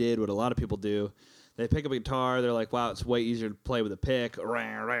what I did, what a lot of people do. They pick up a guitar, they're like, wow, it's way easier to play with a pick,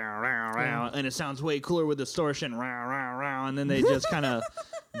 and it sounds way cooler with distortion, and then they just kind of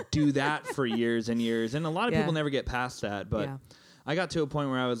do that for years and years. And a lot of people never get past that, but I got to a point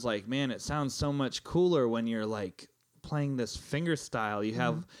where I was like, man, it sounds so much cooler when you're like playing this finger style. You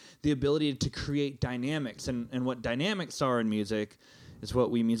have the ability to create dynamics, and what dynamics are in music is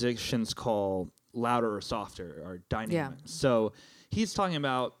what we musicians call louder or softer, or dynamics. Yeah. So he's talking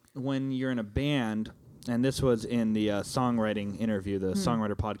about when you're in a band, and this was in the songwriting interview, the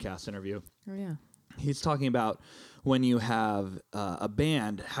Songwriter Podcast interview. Oh, yeah. He's talking about when you have a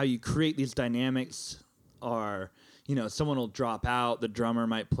band, how you create these dynamics are, someone will drop out, the drummer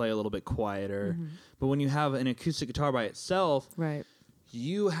might play a little bit quieter. But when you have an acoustic guitar by itself, right,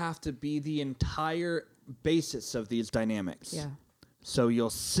 you have to be the entire basis of these dynamics. Yeah. So you'll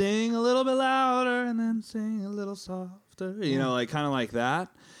sing a little bit louder and then sing a little softer, kind of like that.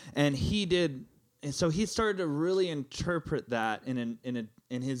 And he did, and so he started to really interpret that in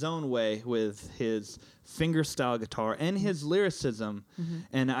his own way with his finger style guitar and his lyricism.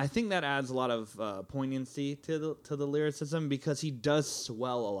 And I think that adds a lot of poignancy to the lyricism, because he does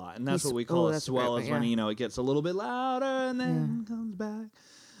swell a lot, and that's what we call a swell, is when it gets a little bit louder and then comes back.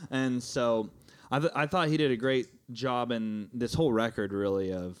 And so I thought he did a great job in this whole record,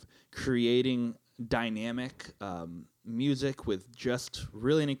 really, of creating dynamic music with just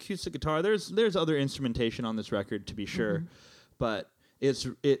really an acoustic guitar. There's other instrumentation on this record, to be sure, but this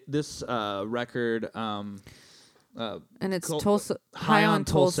record, and it's Tulsa High on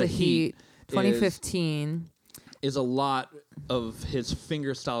Tulsa Heat, 2015, is a lot of his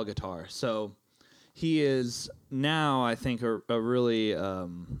finger style guitar. So he is now, I think, a really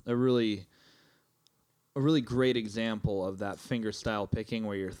great example of that finger style picking,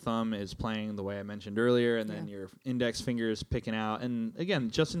 where your thumb is playing the way I mentioned earlier, and then your index finger is picking out. And again,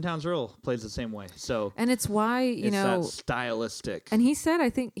 Justin Townes Earle plays the same way. So, and it's why it's that stylistic. And he said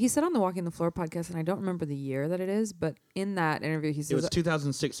on the Walking the Floor podcast, and I don't remember the year that it is, but in that interview he says it was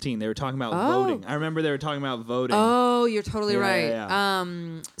 2016. They were talking about voting. I remember they were talking about voting. Oh, you're totally right. Yeah.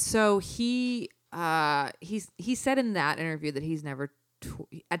 So he said in that interview that he's never.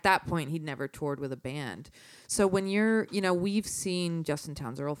 At that point, he'd never toured with a band. So when you're, we've seen Justin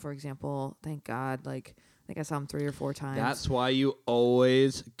Townes Earle, for example. Thank God, I think I saw him 3 or 4 times. That's why you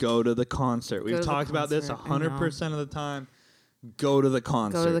always go to the concert. We've talked about this 100% of the time. Go to the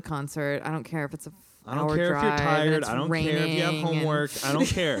concert. Go to the concert. I don't care if it's a I don't care if you're tired. I don't care if you have homework. I don't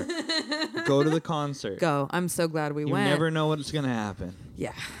care. Go to the concert. Go. I'm so glad we went. You never know what's going to happen.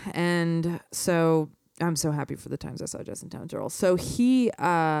 Yeah. And so I'm so happy for the times I saw Justin Townes Earle. So we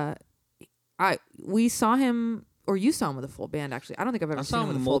saw him, or you saw him with a full band, actually. I don't think I've ever seen him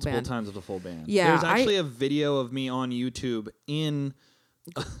with a full band. multiple times with a full band. Yeah. There's actually a video of me on YouTube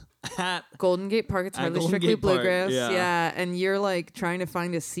at Golden Gate Park. It's hardly strictly bluegrass. Yeah. And you're trying to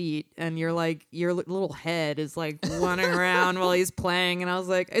find a seat, and you're your little head is running around while he's playing. And I was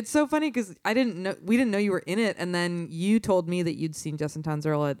like, it's so funny because we didn't know you were in it. And then you told me that you'd seen Justin Townes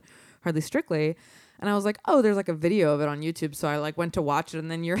Earle at Hardly Strictly. And I was like, oh, there's a video of it on YouTube. So I went to watch it,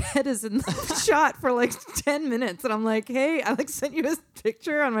 and then your head is in the shot for 10 minutes. And I'm like, hey, I sent you a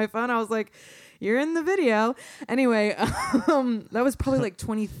picture on my phone. I was like, You're in the video. Anyway, that was probably like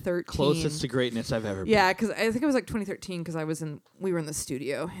 2013. Closest to greatness I've ever been. Yeah, because I think it was like 2013 because we were in the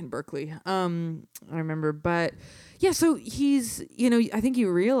studio in Berkeley. I remember, but yeah, so he's, I think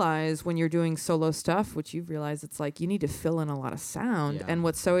you realize when you're doing solo stuff, which you've realized, it's like you need to fill in a lot of sound. Yeah. And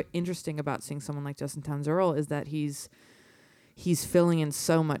what's so interesting about seeing someone like Justin Townes Earle is that he's filling in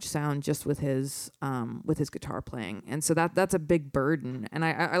so much sound just with his guitar playing, and so that's a big burden. And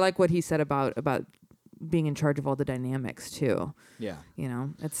I like what he said about being in charge of all the dynamics too. Yeah.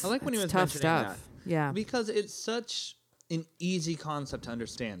 It's I like when he was tough mentioning stuff. that. Yeah, Because it's such an easy concept to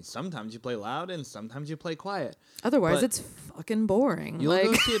understand. Sometimes you play loud and sometimes you play quiet. otherwise but it's fucking boring. you'll Like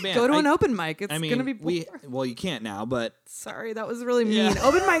go see a band. go to an open mic. It's gonna be boring. well, you can't now, but Sorry, that was really mean. Yeah.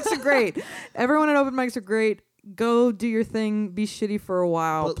 Open mics are great. Everyone at open mics are great. Go do your thing. Be shitty for a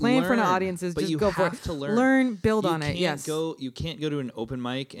while. But Play in front of learn. audiences. But Just you go for have it. to learn. Build you on it. can't Yes. you can't go to an open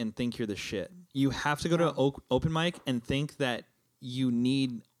mic and think you're the shit. You have to go to an open mic and think that you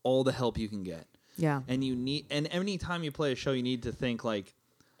need all the help you can get. Yeah. And any time you play a show, you need to think like,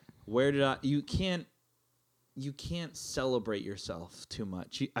 you can't celebrate yourself too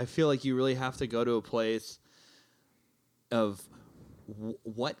much. I feel like you really have to go to a place of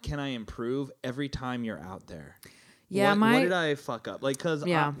what can I improve every time you're out there. Yeah, what did I fuck up? Like, cause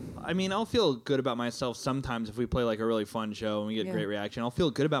Yeah. I mean, I'll feel good about myself sometimes if we play like a really fun show and we get Yeah. great reaction. I'll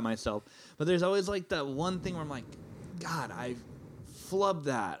feel good about myself, but there's always like that one thing where I'm like, God, I flubbed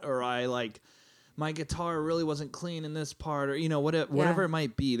that, or my guitar really wasn't clean in this part, or whatever it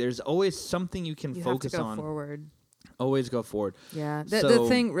might be. There's always something you can focus have to go on. forward. Always go forward. Yeah. So- The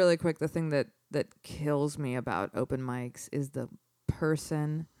thing, really quick, the thing that kills me about open mics is the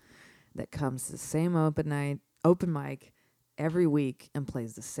person that comes to the same open mic every week and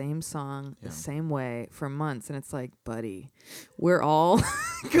plays the same song Yeah. the same way for months. And it's like, buddy, we're all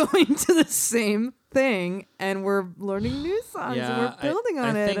going to the same thing and we're learning new songs and we're building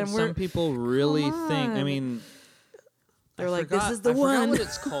on I it. think And some people really think. I on. mean, They're I like, this forgot- is the I forgot one. what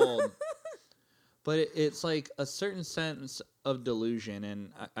it's called, but it's like a certain sense of delusion,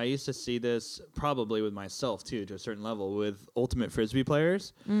 and I used to see this probably with myself too, to a certain level, with ultimate frisbee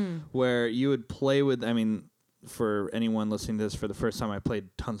players, where you would play with. I mean, for anyone listening to this for the first time, I played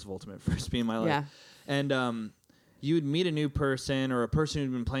tons of ultimate frisbee in my life, Yeah. and you would meet a new person or a person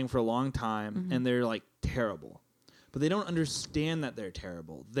who'd been playing for a long time, and they're like terrible. But they don't understand that they're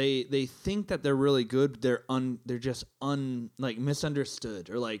terrible. They think that they're really good. They're just misunderstood,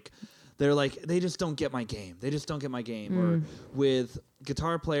 or they just don't get my game. They just don't get my game. Or with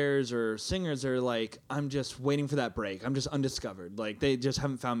guitar players or singers, they're like, I'm just waiting for that break. I'm just undiscovered. Like they just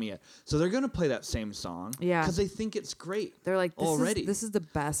haven't found me yet. So they're gonna play that same song. Yeah. Because they think it's great. They're like, already. this is the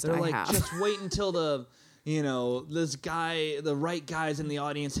best They're I like, have. just wait until the right guy's in the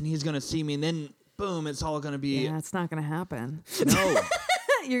audience and he's gonna see me, and then boom, it's all gonna be Yeah, it's not going to happen. no.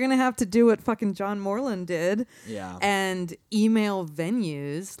 You're going to have to do what fucking John Moreland did Yeah. and email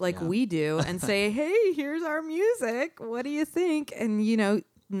venues like Yeah. we do and say, hey, here's our music. What do you think? And,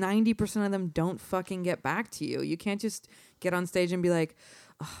 90% of them don't fucking get back to you. You can't just get on stage and be like,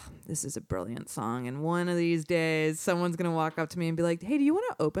 oh, this is a brilliant song. And one of these days, someone's going to walk up to me and be like, hey, do you want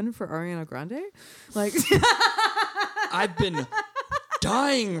to open for Ariana Grande? Like, I've been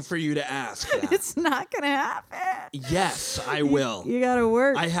dying for you to ask that. it's not going to happen. Yes, I will. You got to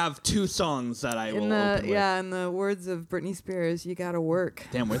work. I have 2 songs that I will in open with. in the words of Britney Spears, you got to work.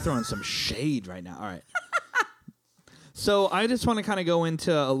 Damn, we're throwing some shade right now. All right. So I just want to kind of go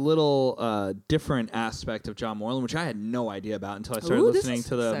into a little different aspect of John Moreland, which I had no idea about until I started Ooh, this listening is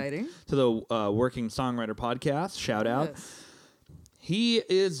to exciting. the Working Songwriter podcast. Shout out. Yes. He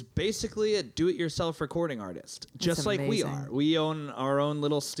is basically a do-it-yourself recording artist, just like we amazing. are. We own our own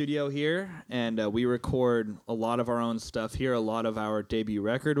little studio here, and we record a lot of our own stuff here. A lot of our debut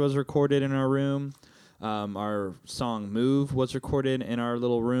record was recorded in our room. Our song "Move" was recorded in our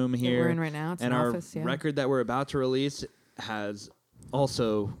little room here. we're in right now. It's and an our office, yeah. record that we're about to release has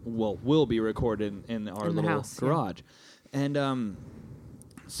also will be recorded in our In the little house, yeah. garage. And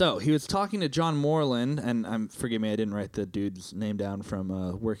so he was talking to John Moreland, and forgive me, I didn't write the dude's name down from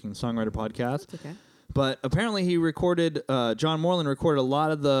Working Songwriter podcast. Okay. But apparently he recorded, John Moreland recorded a lot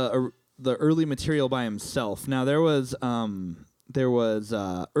of the early material by himself. Now there was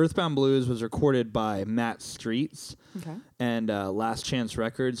Earthbound Blues was recorded by Matt Streets Okay. and Last Chance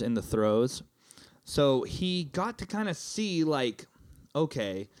Records in the Throes. So he got to kind of see like,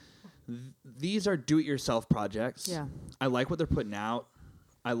 okay, these are do-it-yourself projects. Yeah. I like what they're putting out.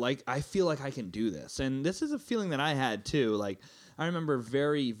 I feel like I can do this. And this is a feeling that I had too. Like I remember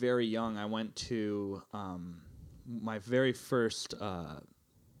very, very young, I went to my very first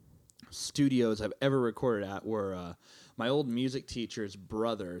studios I've ever recorded at were my old music teacher's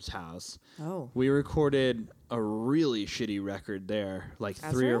brother's house. Oh. We recorded a really shitty record there, like 3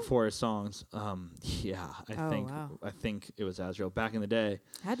 or Azrael? 4 songs. Yeah, Wow. I think it was Azrael back in the day.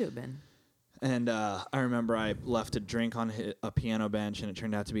 Had to have been. And I remember I left a drink on a piano bench, and it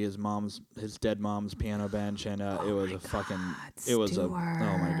turned out to be his dead mom's piano bench, and it was a fucking, it was a, oh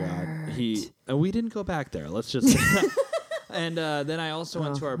my god, we didn't go back there. Let's just. And then I also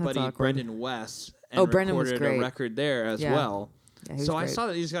went to our that's buddy awkward. Brendan West and Brendan was recorded a great. record there as Yeah. well. Yeah, he was So I great. saw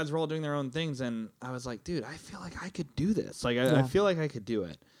that these guys were all doing their own things, and I was like, dude, I feel like I could do this. Like, I Yeah. feel like I could do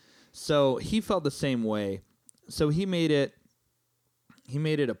it. So he felt the same way. So he made it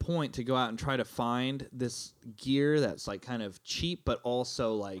a point to go out and try to find this gear that's like kind of cheap, but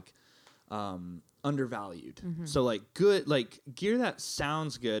also like undervalued. Mm-hmm. So like good, like gear that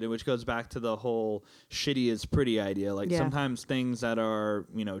sounds good, and which goes back to the whole shitty is pretty idea. Like Yeah. sometimes things that are,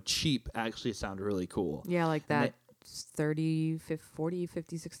 cheap actually sound really cool. Yeah, like And that $30, $40,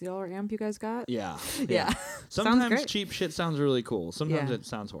 $50, $60 amp you guys got. Yeah. Yeah. Sometimes great. cheap shit sounds really cool. Sometimes Yeah. it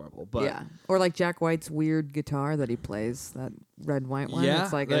sounds horrible. But yeah. Or like Jack White's weird guitar that he plays, that red white one. yeah,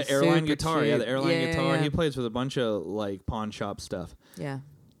 It's like the a airline super guitar. Yeah, cheap- the airline yeah, guitar. Yeah. He plays with a bunch of like pawn shop stuff. Yeah.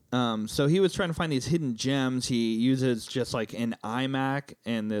 So he was trying to find these hidden gems. He uses just like an iMac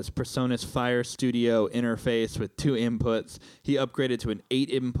and this PreSonus Fire Studio interface with 2 inputs. He upgraded to an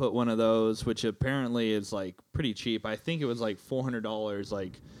 8-input one of those, which apparently is like pretty cheap. I think it was like $400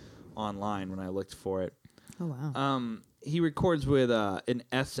 like online when I looked for it. Oh, wow. He records with an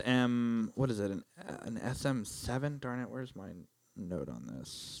SM. What is it? An SM7? Darn it! Where's my note on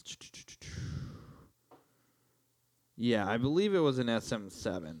this? Yeah, I believe it was an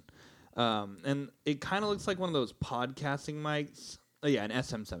SM7. And it kind of looks like one of those podcasting mics. Oh, yeah, an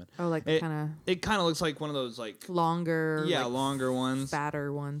SM7. Oh, like it kind of It kind of looks like one of those like longer. yeah, like longer ones.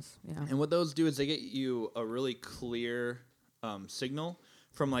 fatter ones. Yeah. And what those do is they get you a really clear signal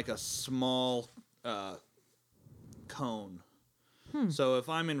from like a small cone. So if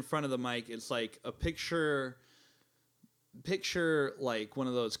I'm in front of the mic, it's like a picture like one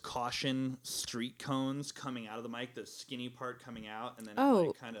of those caution street cones coming out of the mic, the skinny part coming out, and then it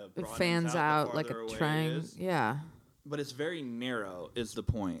like kind of it fans out like a triangle. Yeah. But it's very narrow is the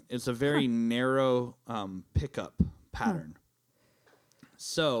point. It's a very narrow pickup pattern.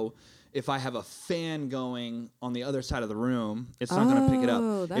 So if I have a fan going on the other side of the room, it's not going to pick it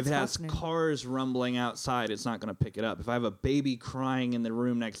Oh, up. that's If it has fascinating. cars rumbling outside, it's not going to pick it up. If I have a baby crying in the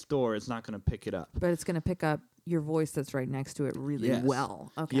room next door, it's not going to pick it up. But it's going to pick up your voice that's right next to it really Yes.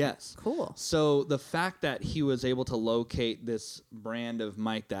 well. Okay. Yes. Cool. So the fact that he was able to locate this brand of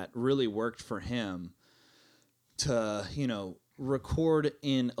mic that really worked for him to, record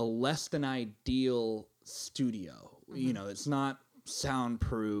in a less than ideal studio. It's not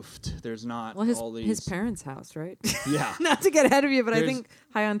soundproofed. There's not Well, all these. his parents' house, right? Yeah. Not to get ahead of you, but I There's- think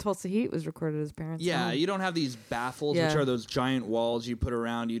High on Tulsa Heat was recorded at his parents' Yeah, home. you don't have these baffles, Yeah. which are those giant walls you put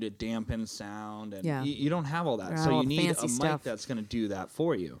around you to dampen sound, and Yeah. you don't have all that. Or So all you the need a fancy mic stuff. that's going to do that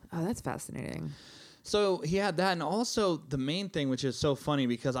for you. Oh, that's fascinating. So he had that, and also the main thing, which is so funny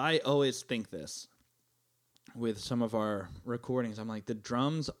because I always think this with some of our recordings. I'm like, the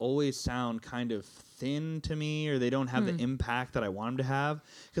drums always sound kind of thin to me, or they don't have the impact that I want them to have.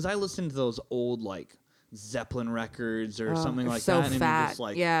 Because I listen to those old like Zeppelin records or something They're like so that, and fat. you're just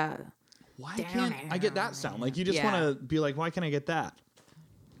like, yeah. why can't I get that sound? Like you just Yeah. want to be like, why can't I get that?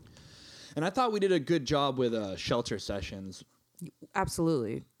 And I thought we did a good job with Shelter Sessions.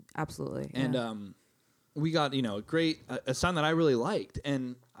 Absolutely. Absolutely. And yeah. we got a sound that I really liked,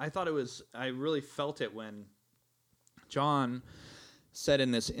 and I really felt it when John said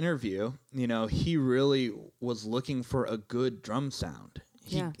in this interview, he really was looking for a good drum sound.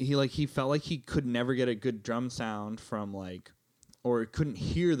 He felt like he could never get a good drum sound from or couldn't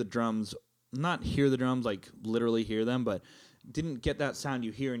hear the drums, not hear the drums like literally hear them, but didn't get that sound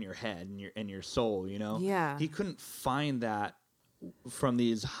you hear in your head and your soul. Yeah. He couldn't find that from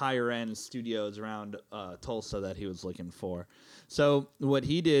these higher end studios around Tulsa that he was looking for. So what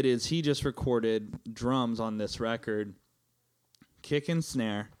he did is he just recorded drums on this record, kick and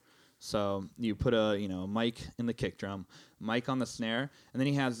snare. So you put a mic in the kick drum, mic on the snare, and then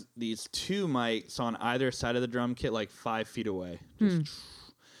he has these 2 mics on either side of the drum kit, like 5 feet away.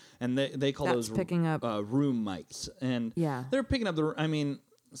 And they call That's those picking up room mics, and Yeah. they're picking up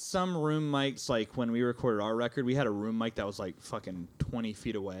some room mics, like when we recorded our record, we had a room mic that was like fucking 20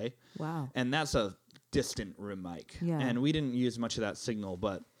 feet away. Wow. And that's a distant room mic. Yeah. And we didn't use much of that signal,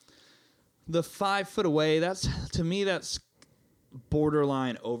 but the 5 foot away, that's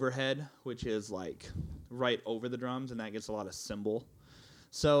borderline overhead, which is like right over the drums, and that gets a lot of cymbal.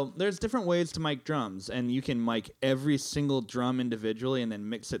 So there's different ways to mic drums, and you can mic every single drum individually and then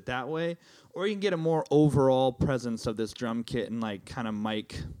mix it that way, or you can get a more overall presence of this drum kit and like kind of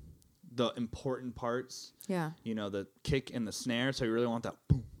mic the important parts. Yeah. You know, the kick and the snare. So you really want that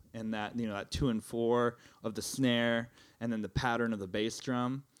boom and that, you know, that 2 and 4 of the snare, and then the pattern of the bass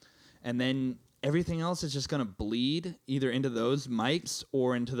drum, and then everything else is just going to bleed either into those mics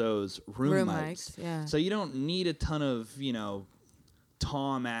or into those room mics. Yeah. So you don't need a ton of, you know,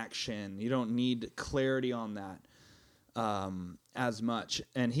 tom action. You don't need clarity on that as much.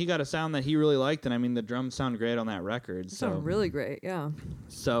 And he got a sound that he really liked, and I mean the drums sound great on that record. It sounded really great, yeah.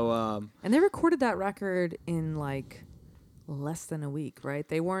 So and they recorded that record in like less than a week, right?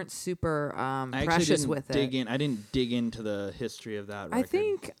 They weren't super precious with it. I didn't dig into the history of that record. I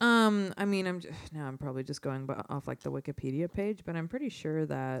think I mean I'm probably just going off like the Wikipedia page, but I'm pretty sure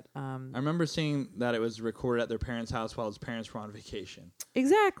that I remember seeing that it was recorded at their parents' house while his parents were on vacation.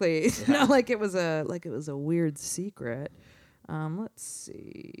 Exactly. Yeah. Not like it was a weird secret. Let's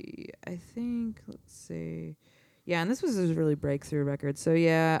see. Yeah, and this was his really breakthrough record. So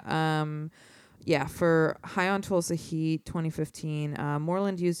yeah, for High on Tulsa Heat 2015,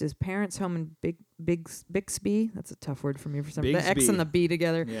 Moreland used his parents' home in Bixby. That's a tough word for me for some reason. The X and the B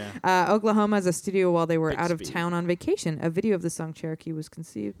together. Yeah. Oklahoma as a studio while they were out of Bixby. town on vacation. A video of the song Cherokee was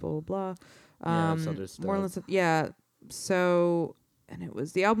conceived, blah, blah, blah. Yeah, that's other Moreland, stuff. yeah. So, and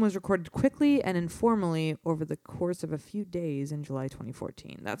the album was recorded quickly and informally over the course of a few days in July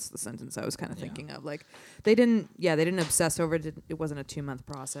 2014. That's the sentence I was kind of thinking of. Like, they didn't obsess over it. It wasn't a 2-month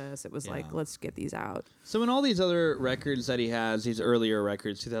process. It was like, let's get these out. So in all these other records that he has, these earlier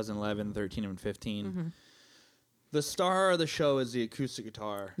records, 2011, 13, and 15, the star of the show is the acoustic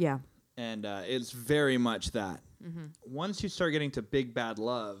guitar. Yeah. And it's very much that. Once you start getting to Big Bad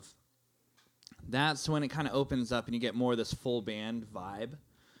Love, that's when it kind of opens up and you get more of this full band vibe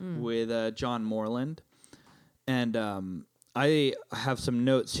with John Moreland. And I have some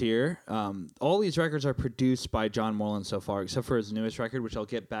notes here. All these records are produced by John Moreland so far, except for his newest record, which I'll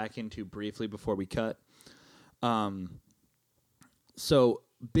get back into briefly before we cut. So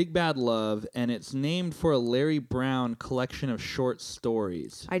Big Bad Love, and it's named for a Larry Brown collection of short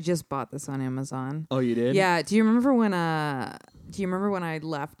stories. I just bought this on Amazon. Oh, you did? Yeah. Do you remember when I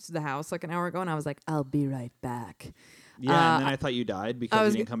left the house like an hour ago and I was like, I'll be right back? Yeah, and then I thought you died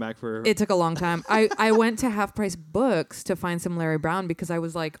because you didn't come back for... It took a long time. I went to Half Price Books to find some Larry Brown because I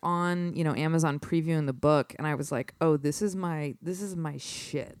was like on, Amazon previewing the book, and I was like, oh, this is my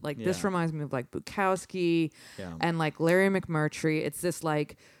shit. Like, this reminds me of like Bukowski and like Larry McMurtry. It's this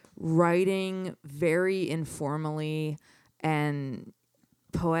like writing very informally and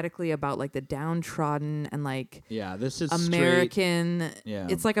poetically about like the downtrodden and like this is American straight,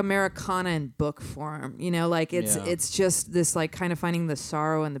 it's like Americana in book form, like it's just this like kind of finding the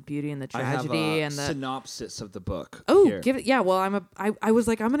sorrow and the beauty and the tragedy. I have a and the synopsis of the book. Here. Give it. Yeah, well, I was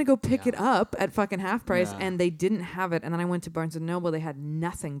like, I'm gonna go pick it up at fucking half price, and they didn't have it. And then I went to Barnes and Noble, they had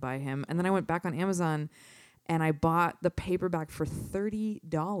nothing by him. And then I went back on Amazon and I bought the paperback for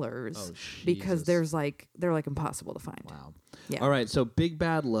 $30 because they're like impossible to find. Wow. Yeah. All right, so Big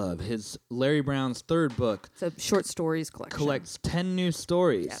Bad Love, his Larry Brown's third book. It's a short stories collection. Collects 10 new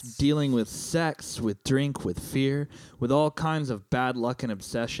stories dealing with sex, with drink, with fear, with all kinds of bad luck and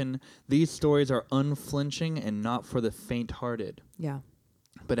obsession. These stories are unflinching and not for the faint-hearted. Yeah.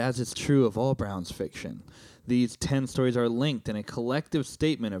 But as is true of all Brown's fiction, these 10 stories are linked in a collective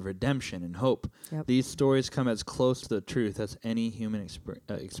statement of redemption and hope. Yep. These stories come as close to the truth as any human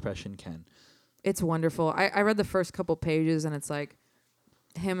expression can. It's wonderful. I read the first couple pages, and it's like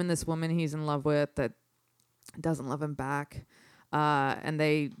him and this woman he's in love with that doesn't love him back. And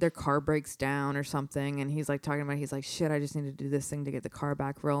their car breaks down or something, and he's like talking about, he's like, shit, I just need to do this thing to get the car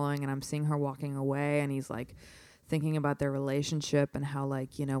back rolling. And I'm seeing her walking away, and he's like thinking about their relationship and how, like,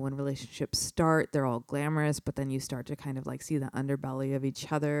 when relationships start, they're all glamorous, but then you start to kind of like see the underbelly of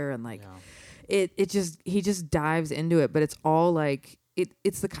each other, and like he just dives into it. But it's all like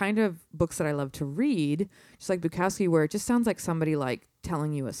it's the kind of books that I love to read, just like Bukowski, where it just sounds like somebody like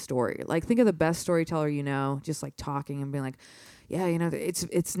telling you a story. Like, think of the best storyteller just like talking and being like, yeah,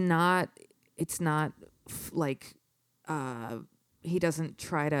 it's not like he doesn't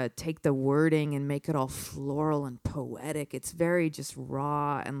try to take the wording and make it all floral and poetic. It's very just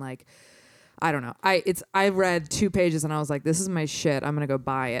raw and like, I don't know. I read 2 pages and I was like, this is my shit. I'm going to go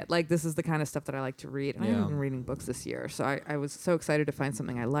buy it. Like, this is the kind of stuff that I like to read. And I haven't been reading books this year. So I was so excited to find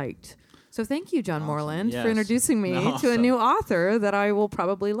something I liked. So thank you, John Moreland, for introducing me to a new author that I will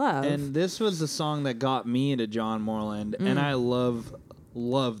probably love. And this was the song that got me into John Moreland. And I love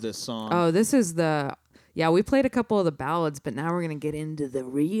this song. Oh, this is Yeah, we played a couple of the ballads, but now we're gonna get into the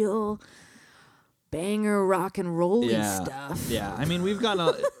real banger rock and roll stuff. Yeah, I mean, we've got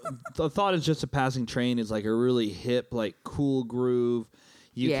the Thought Is Just a Passing Train is like a really hip, like cool groove.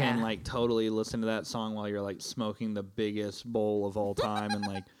 You can like totally listen to that song while you're like smoking the biggest bowl of all time and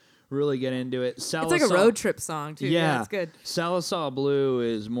like really get into it. It's like a road trip song too. Yeah, it's good. Sallisaw Blue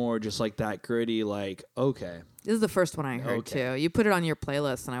is more just like that gritty, like, okay. This is the first one I heard too. You put it on your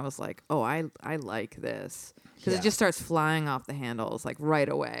playlist and I was like, oh, I like this. Because it just starts flying off the handles like right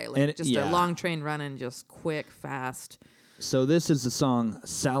away. Like a long train running, just quick, fast. So this is the song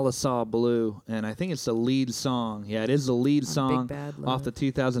Sallisaw Blue, and I think it's the lead song. Yeah, it is the lead song off the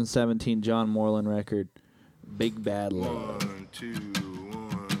 2017 John Moreland record, Big Bad Love. 1, 2,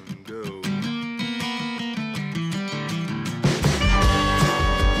 1, go.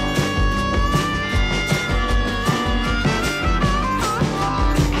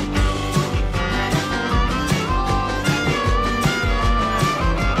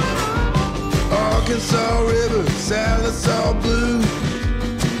 Arkansas River, Sallisaw Blue.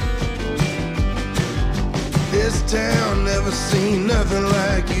 This town never seen nothing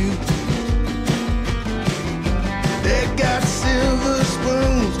like you. They got silver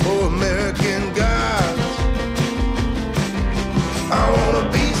spoons for American gods. I wanna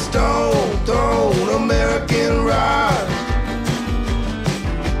be stone throwing American rods.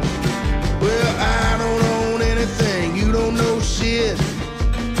 Well, I don't own anything, you don't know shit.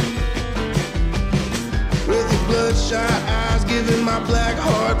 With your bloodshot eyes giving my black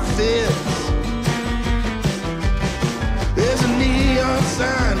heart fits. There's a neon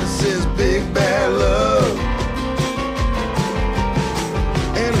sign that says Big Bad Love,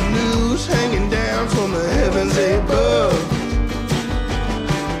 and a noose hanging down from the heavens above.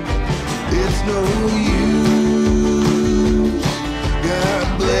 It's no use,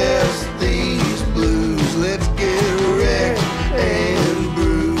 God bless these blues. Let's get wrecked and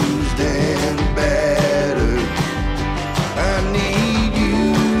bruised and battered. I need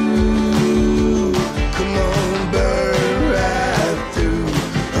you, come on, burn right through.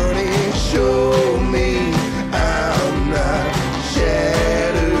 Honey, show me I'm not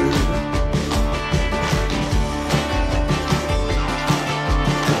shattered.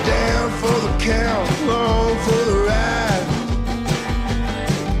 Down for the count, long for the ride.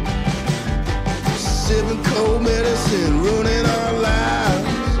 Sipping cold medicine, ruining our lives.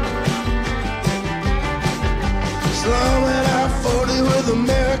 Slumming our 40 with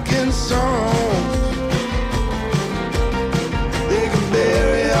American songs. They can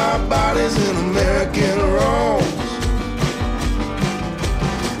bury our bodies in American wrongs.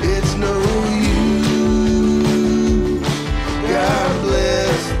 It's no use, God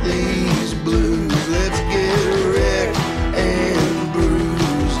bless these blues. Let's get wrecked and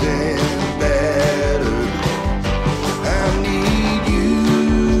bruised and battered. I need you,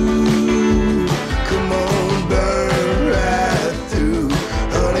 come on, burn right through.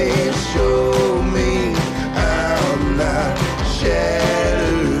 Honey, show me I'm not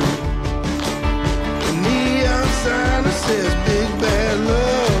shattered. The neon sign that says Big Bad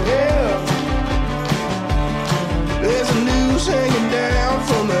Love, yeah. There's a noose hanging down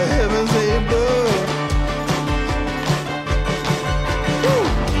from the heavens above. Woo.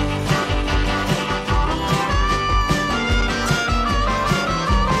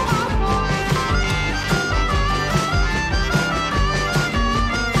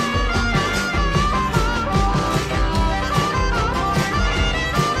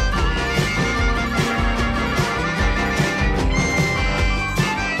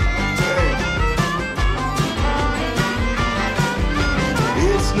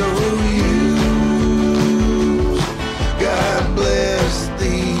 It's no use, God bless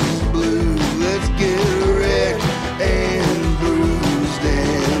these blues. Let's get wrecked and bruised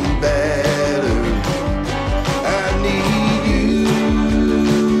and battered. I need you,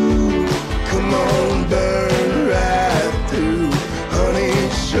 come on, burn right through. Honey,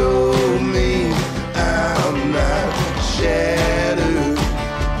 show me I'm not shattered.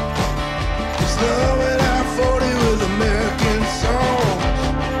 Slumming our 40 with American songs.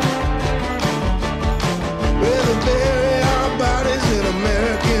 Where they bury our bodies in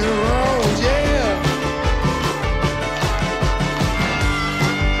American wrongs, yeah.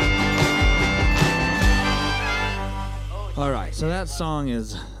 All right, so that song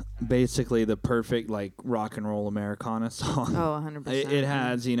is basically the perfect like rock and roll Americana song. Oh, 100%. It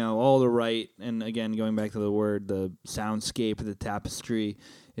has, all the right, and again, going back to the word, the soundscape, the tapestry.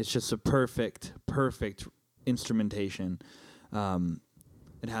 It's just a perfect instrumentation.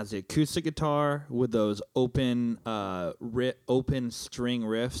 It has the acoustic guitar with those open string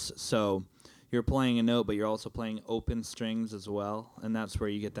riffs. So, you're playing a note, but you're also playing open strings as well, and that's where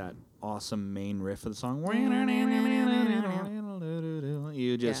you get that awesome main riff of the song.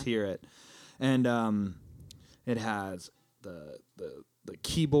 You just hear it, and it has the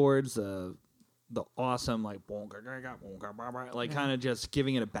keyboards, the awesome like kind of just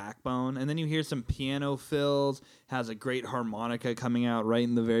giving it a backbone, and then you hear some piano fills. Has a great harmonica coming out right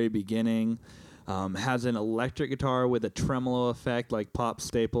in the very beginning. Has an electric guitar with a tremolo effect like Pop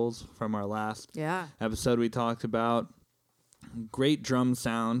Staples from our last episode we talked about. Great drum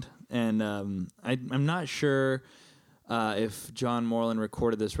sound, and I'm not sure if John Moreland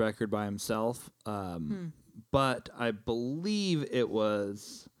recorded this record by himself, but I believe it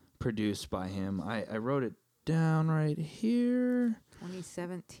was produced by him. I wrote it down right here.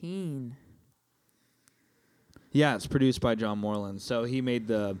 2017. Yeah, it's produced by John Moreland. So he made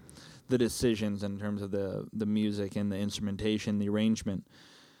the decisions in terms of the music and the instrumentation, the arrangement.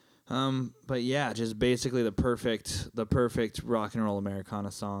 But yeah, just basically the perfect rock and roll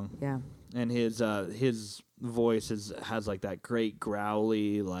Americana song. Yeah. And his voice has like that great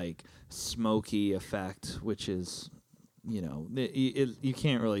growly, like smoky effect, which is, you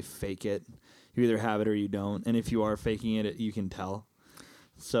can't really fake it. You either have it or you don't. And if you are faking it, you can tell.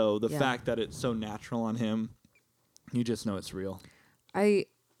 So the fact that it's so natural on him, you just know it's real.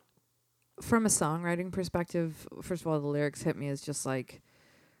 From a songwriting perspective, first of all, the lyrics hit me as just like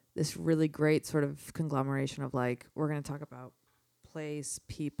this really great sort of conglomeration of like, we're going to talk about place,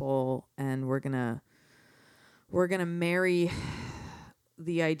 people, and we're going to marry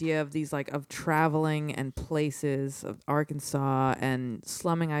the idea of these like of traveling and places of Arkansas and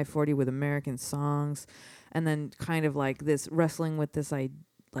slumming I-40 with American songs, and then kind of like this wrestling with this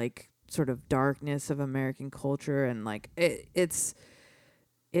like sort of darkness of American culture, and like it's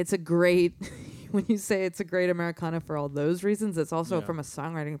a great when you say it's a great Americana for all those reasons. It's also from a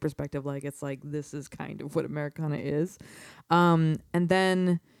songwriting perspective, like it's like this is kind of what Americana is. And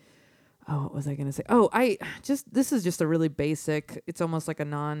then what was I going to say? This is just a really basic, it's almost like a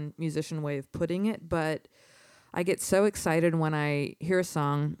non-musician way of putting it, but I get so excited when I hear a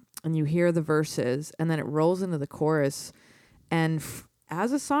song and you hear the verses and then it rolls into the chorus. And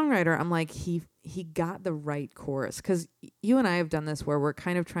as a songwriter, I'm like, he got the right chorus. Because you and I have done this where we're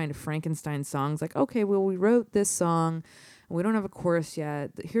kind of trying to Frankenstein songs. Like, okay, well, we wrote this song and we don't have a chorus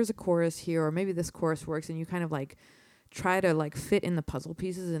yet. Here's a chorus here, or maybe this chorus works. And you kind of like try to like fit in the puzzle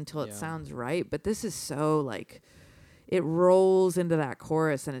pieces until it sounds right. But this is so like, it rolls into that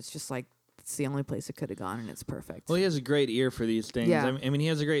chorus and it's just like, it's the only place it could have gone, and it's perfect. Well, he has a great ear for these things. Yeah. I mean, he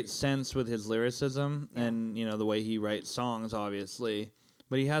has a great sense with his lyricism and, the way he writes songs, obviously.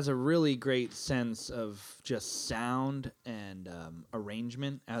 But he has a really great sense of just sound and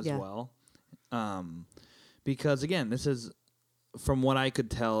arrangement as well. Because, again, this is, from what I could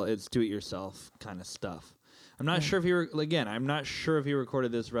tell, it's do-it-yourself kind of stuff. I'm not sure if I'm not sure if he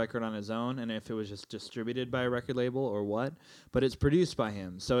recorded this record on his own and if it was just distributed by a record label or what, but it's produced by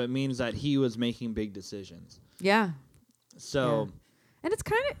him. So it means that he was making big decisions. Yeah. So. Yeah. And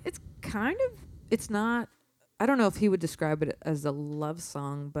it's not, I don't know if he would describe it as a love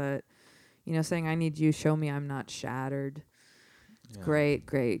song, but, saying, I need you, show me I'm not shattered. Yeah. Great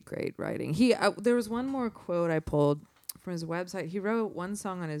writing. There was one more quote I pulled from his website. He wrote one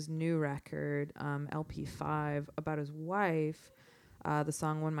song on his new record, LP5, about his wife, the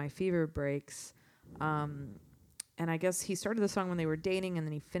song When My Fever Breaks. And I guess he started the song when they were dating, and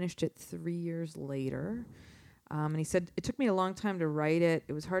then he finished it 3 years later. And he said, it took me a long time to write it.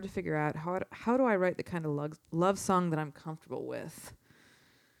 It was hard to figure out how do I write the kind of love song that I'm comfortable with.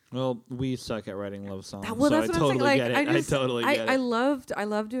 Well, we suck at writing love songs, well, so that's I what I'm saying. get it. I totally get it. I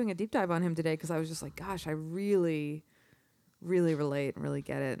loved doing a deep dive on him today because I was just like, gosh, I really relate and really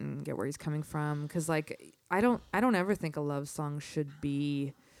get it and get where he's coming from. Because like I don't ever think a love song should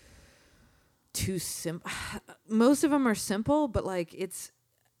be too simple. Most of them are simple, but like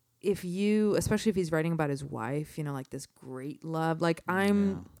especially if he's writing about his wife, like this great love. Like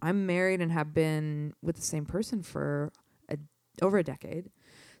I'm married and have been with the same person for over a decade.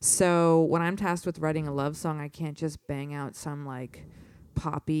 So when I'm tasked with writing a love song, I can't just bang out some like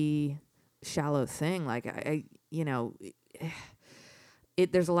poppy, shallow thing. Like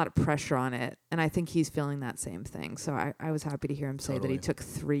there's a lot of pressure on it, and I think he's feeling that same thing. So I was happy to hear him say that he took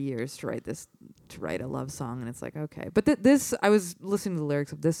 3 years to write a love song, and it's like, okay. But I was listening to the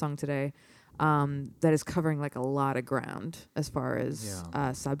lyrics of this song today, that is covering like a lot of ground as far as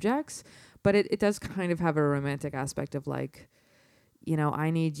subjects, but it does kind of have a romantic aspect of like, I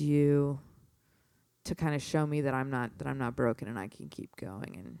need you to kind of show me that I'm not broken and I can keep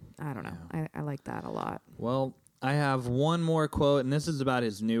going, and I don't know. I like that a lot. Well, I have one more quote, and this is about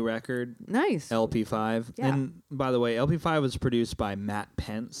his new record, Nice. LP5. Yeah. And by the way, LP5 was produced by Matt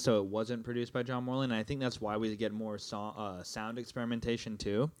Pence, so it wasn't produced by John Moreland. And I think that's why we get more sound experimentation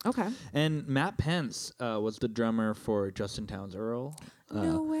too. Okay. And Matt Pence was the drummer for Justin Townes Earl,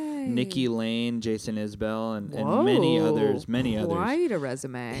 No way. Nikki Lane, Jason Isbell, and Whoa. many others. Many others. Quite a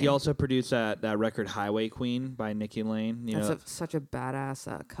resume. He also produced that record Highway Queen by Nikki Lane. You know, That's such a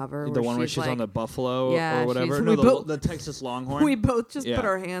badass cover. the one where she's like, on the buffalo Yeah, or whatever. she's- No, we the, both- the Texas Longhorn. We both just Yeah. put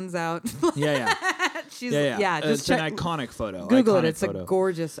our hands out. yeah, yeah. She's Yeah. just It's check, an iconic photo. Google it. Iconic It's photo. a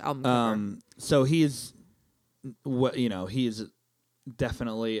gorgeous album cover. So he's he's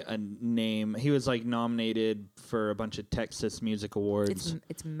definitely a name. He was like nominated for a bunch of Texas Music Awards.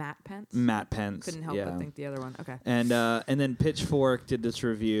 It's Matt Pence. Matt Pence. Couldn't help but think the other one. Okay. And then Pitchfork did this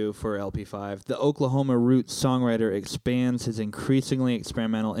review for LP5. The Oklahoma roots songwriter expands his increasingly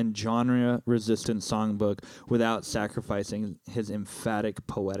experimental and genre-resistant songbook without sacrificing his emphatic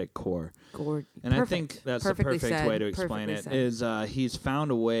poetic core. And I think that's the perfect way to explain it. Is he's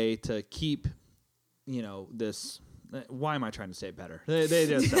found a way to keep, this. Why am I trying to say it better? They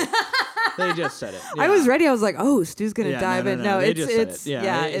just said it. They just said it. I Yeah. was ready. I was like, oh, Stu's gonna dive in. No, They it's just said it's it.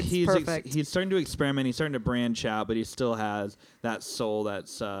 it's he's perfect. He's starting to experiment. He's starting to branch out, but he still has that soul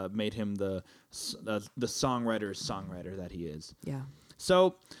that's made him the songwriter's songwriter that he is. Yeah.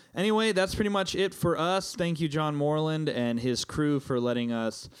 So anyway, that's pretty much it for us. Thank you, John Moreland and his crew, for letting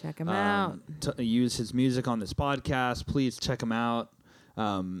us Check him out. use his music on this podcast. Please check him out.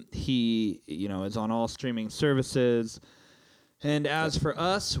 He is on all streaming services. And as for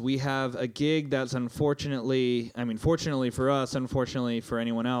us, we have a gig that's fortunately for us, unfortunately for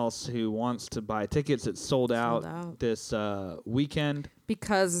anyone else who wants to buy tickets, it's sold out this weekend.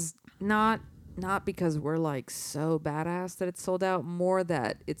 Because not because we're like so badass that it's sold out, more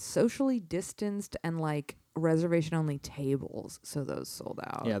that it's socially distanced and like reservation only tables, so those sold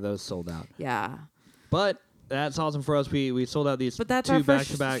out. Yeah, those sold out. Yeah. But that's awesome for us. We sold out these But that's two our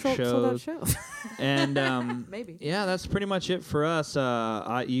first back-to-back sold out shows. show. And Maybe. Yeah, that's pretty much it for us.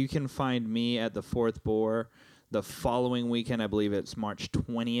 You can find me at the Fourth Bore the following weekend. I believe it's March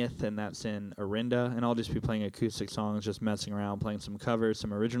 20th, and that's in Orinda. And I'll just be playing acoustic songs, just messing around, playing some covers,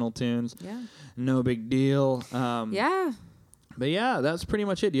 some original tunes. Yeah. No big deal. Yeah. But yeah, that's pretty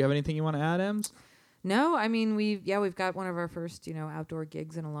much it. Do you have anything you want to add, Ems? No, I mean we've got one of our first outdoor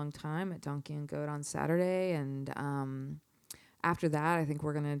gigs in a long time at Donkey and Goat on Saturday, and after that I think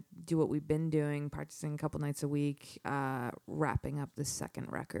we're gonna do what we've been doing, practicing a couple nights a week, wrapping up the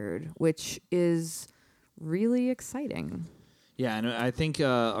second record, which is really exciting. Yeah, and I think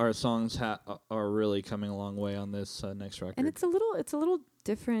our songs are really coming a long way on this next record. And it's a little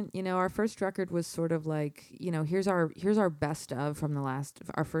different. Our first record was sort of like, here's our best of from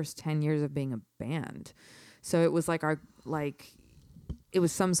our first 10 years of being a band. So it was like it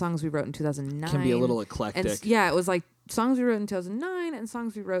was some songs we wrote in 2009. Can be a little eclectic. And it was like songs we wrote in 2009 and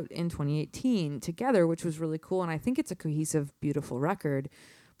songs we wrote in 2018 together, which was really cool. And I think it's a cohesive, beautiful record.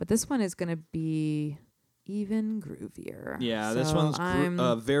 But this one is going to be even groovier. Yeah, so this one's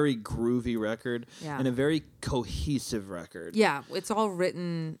a very groovy record and a very cohesive record. Yeah, it's all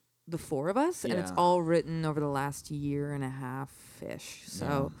written, the four of us, and it's all written over the last year and a half-ish.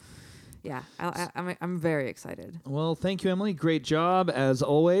 So, I'm very excited. Well, thank you, Emily. Great job, as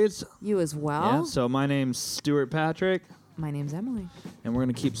always. You as well. Yeah, so my name's Stuart Patrick. My name's Emily. And we're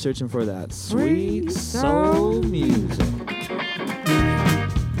going to keep searching for that sweet soul music.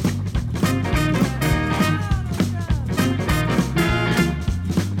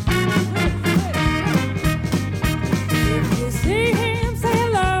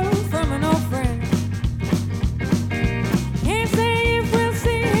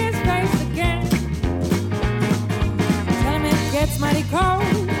 Mighty car.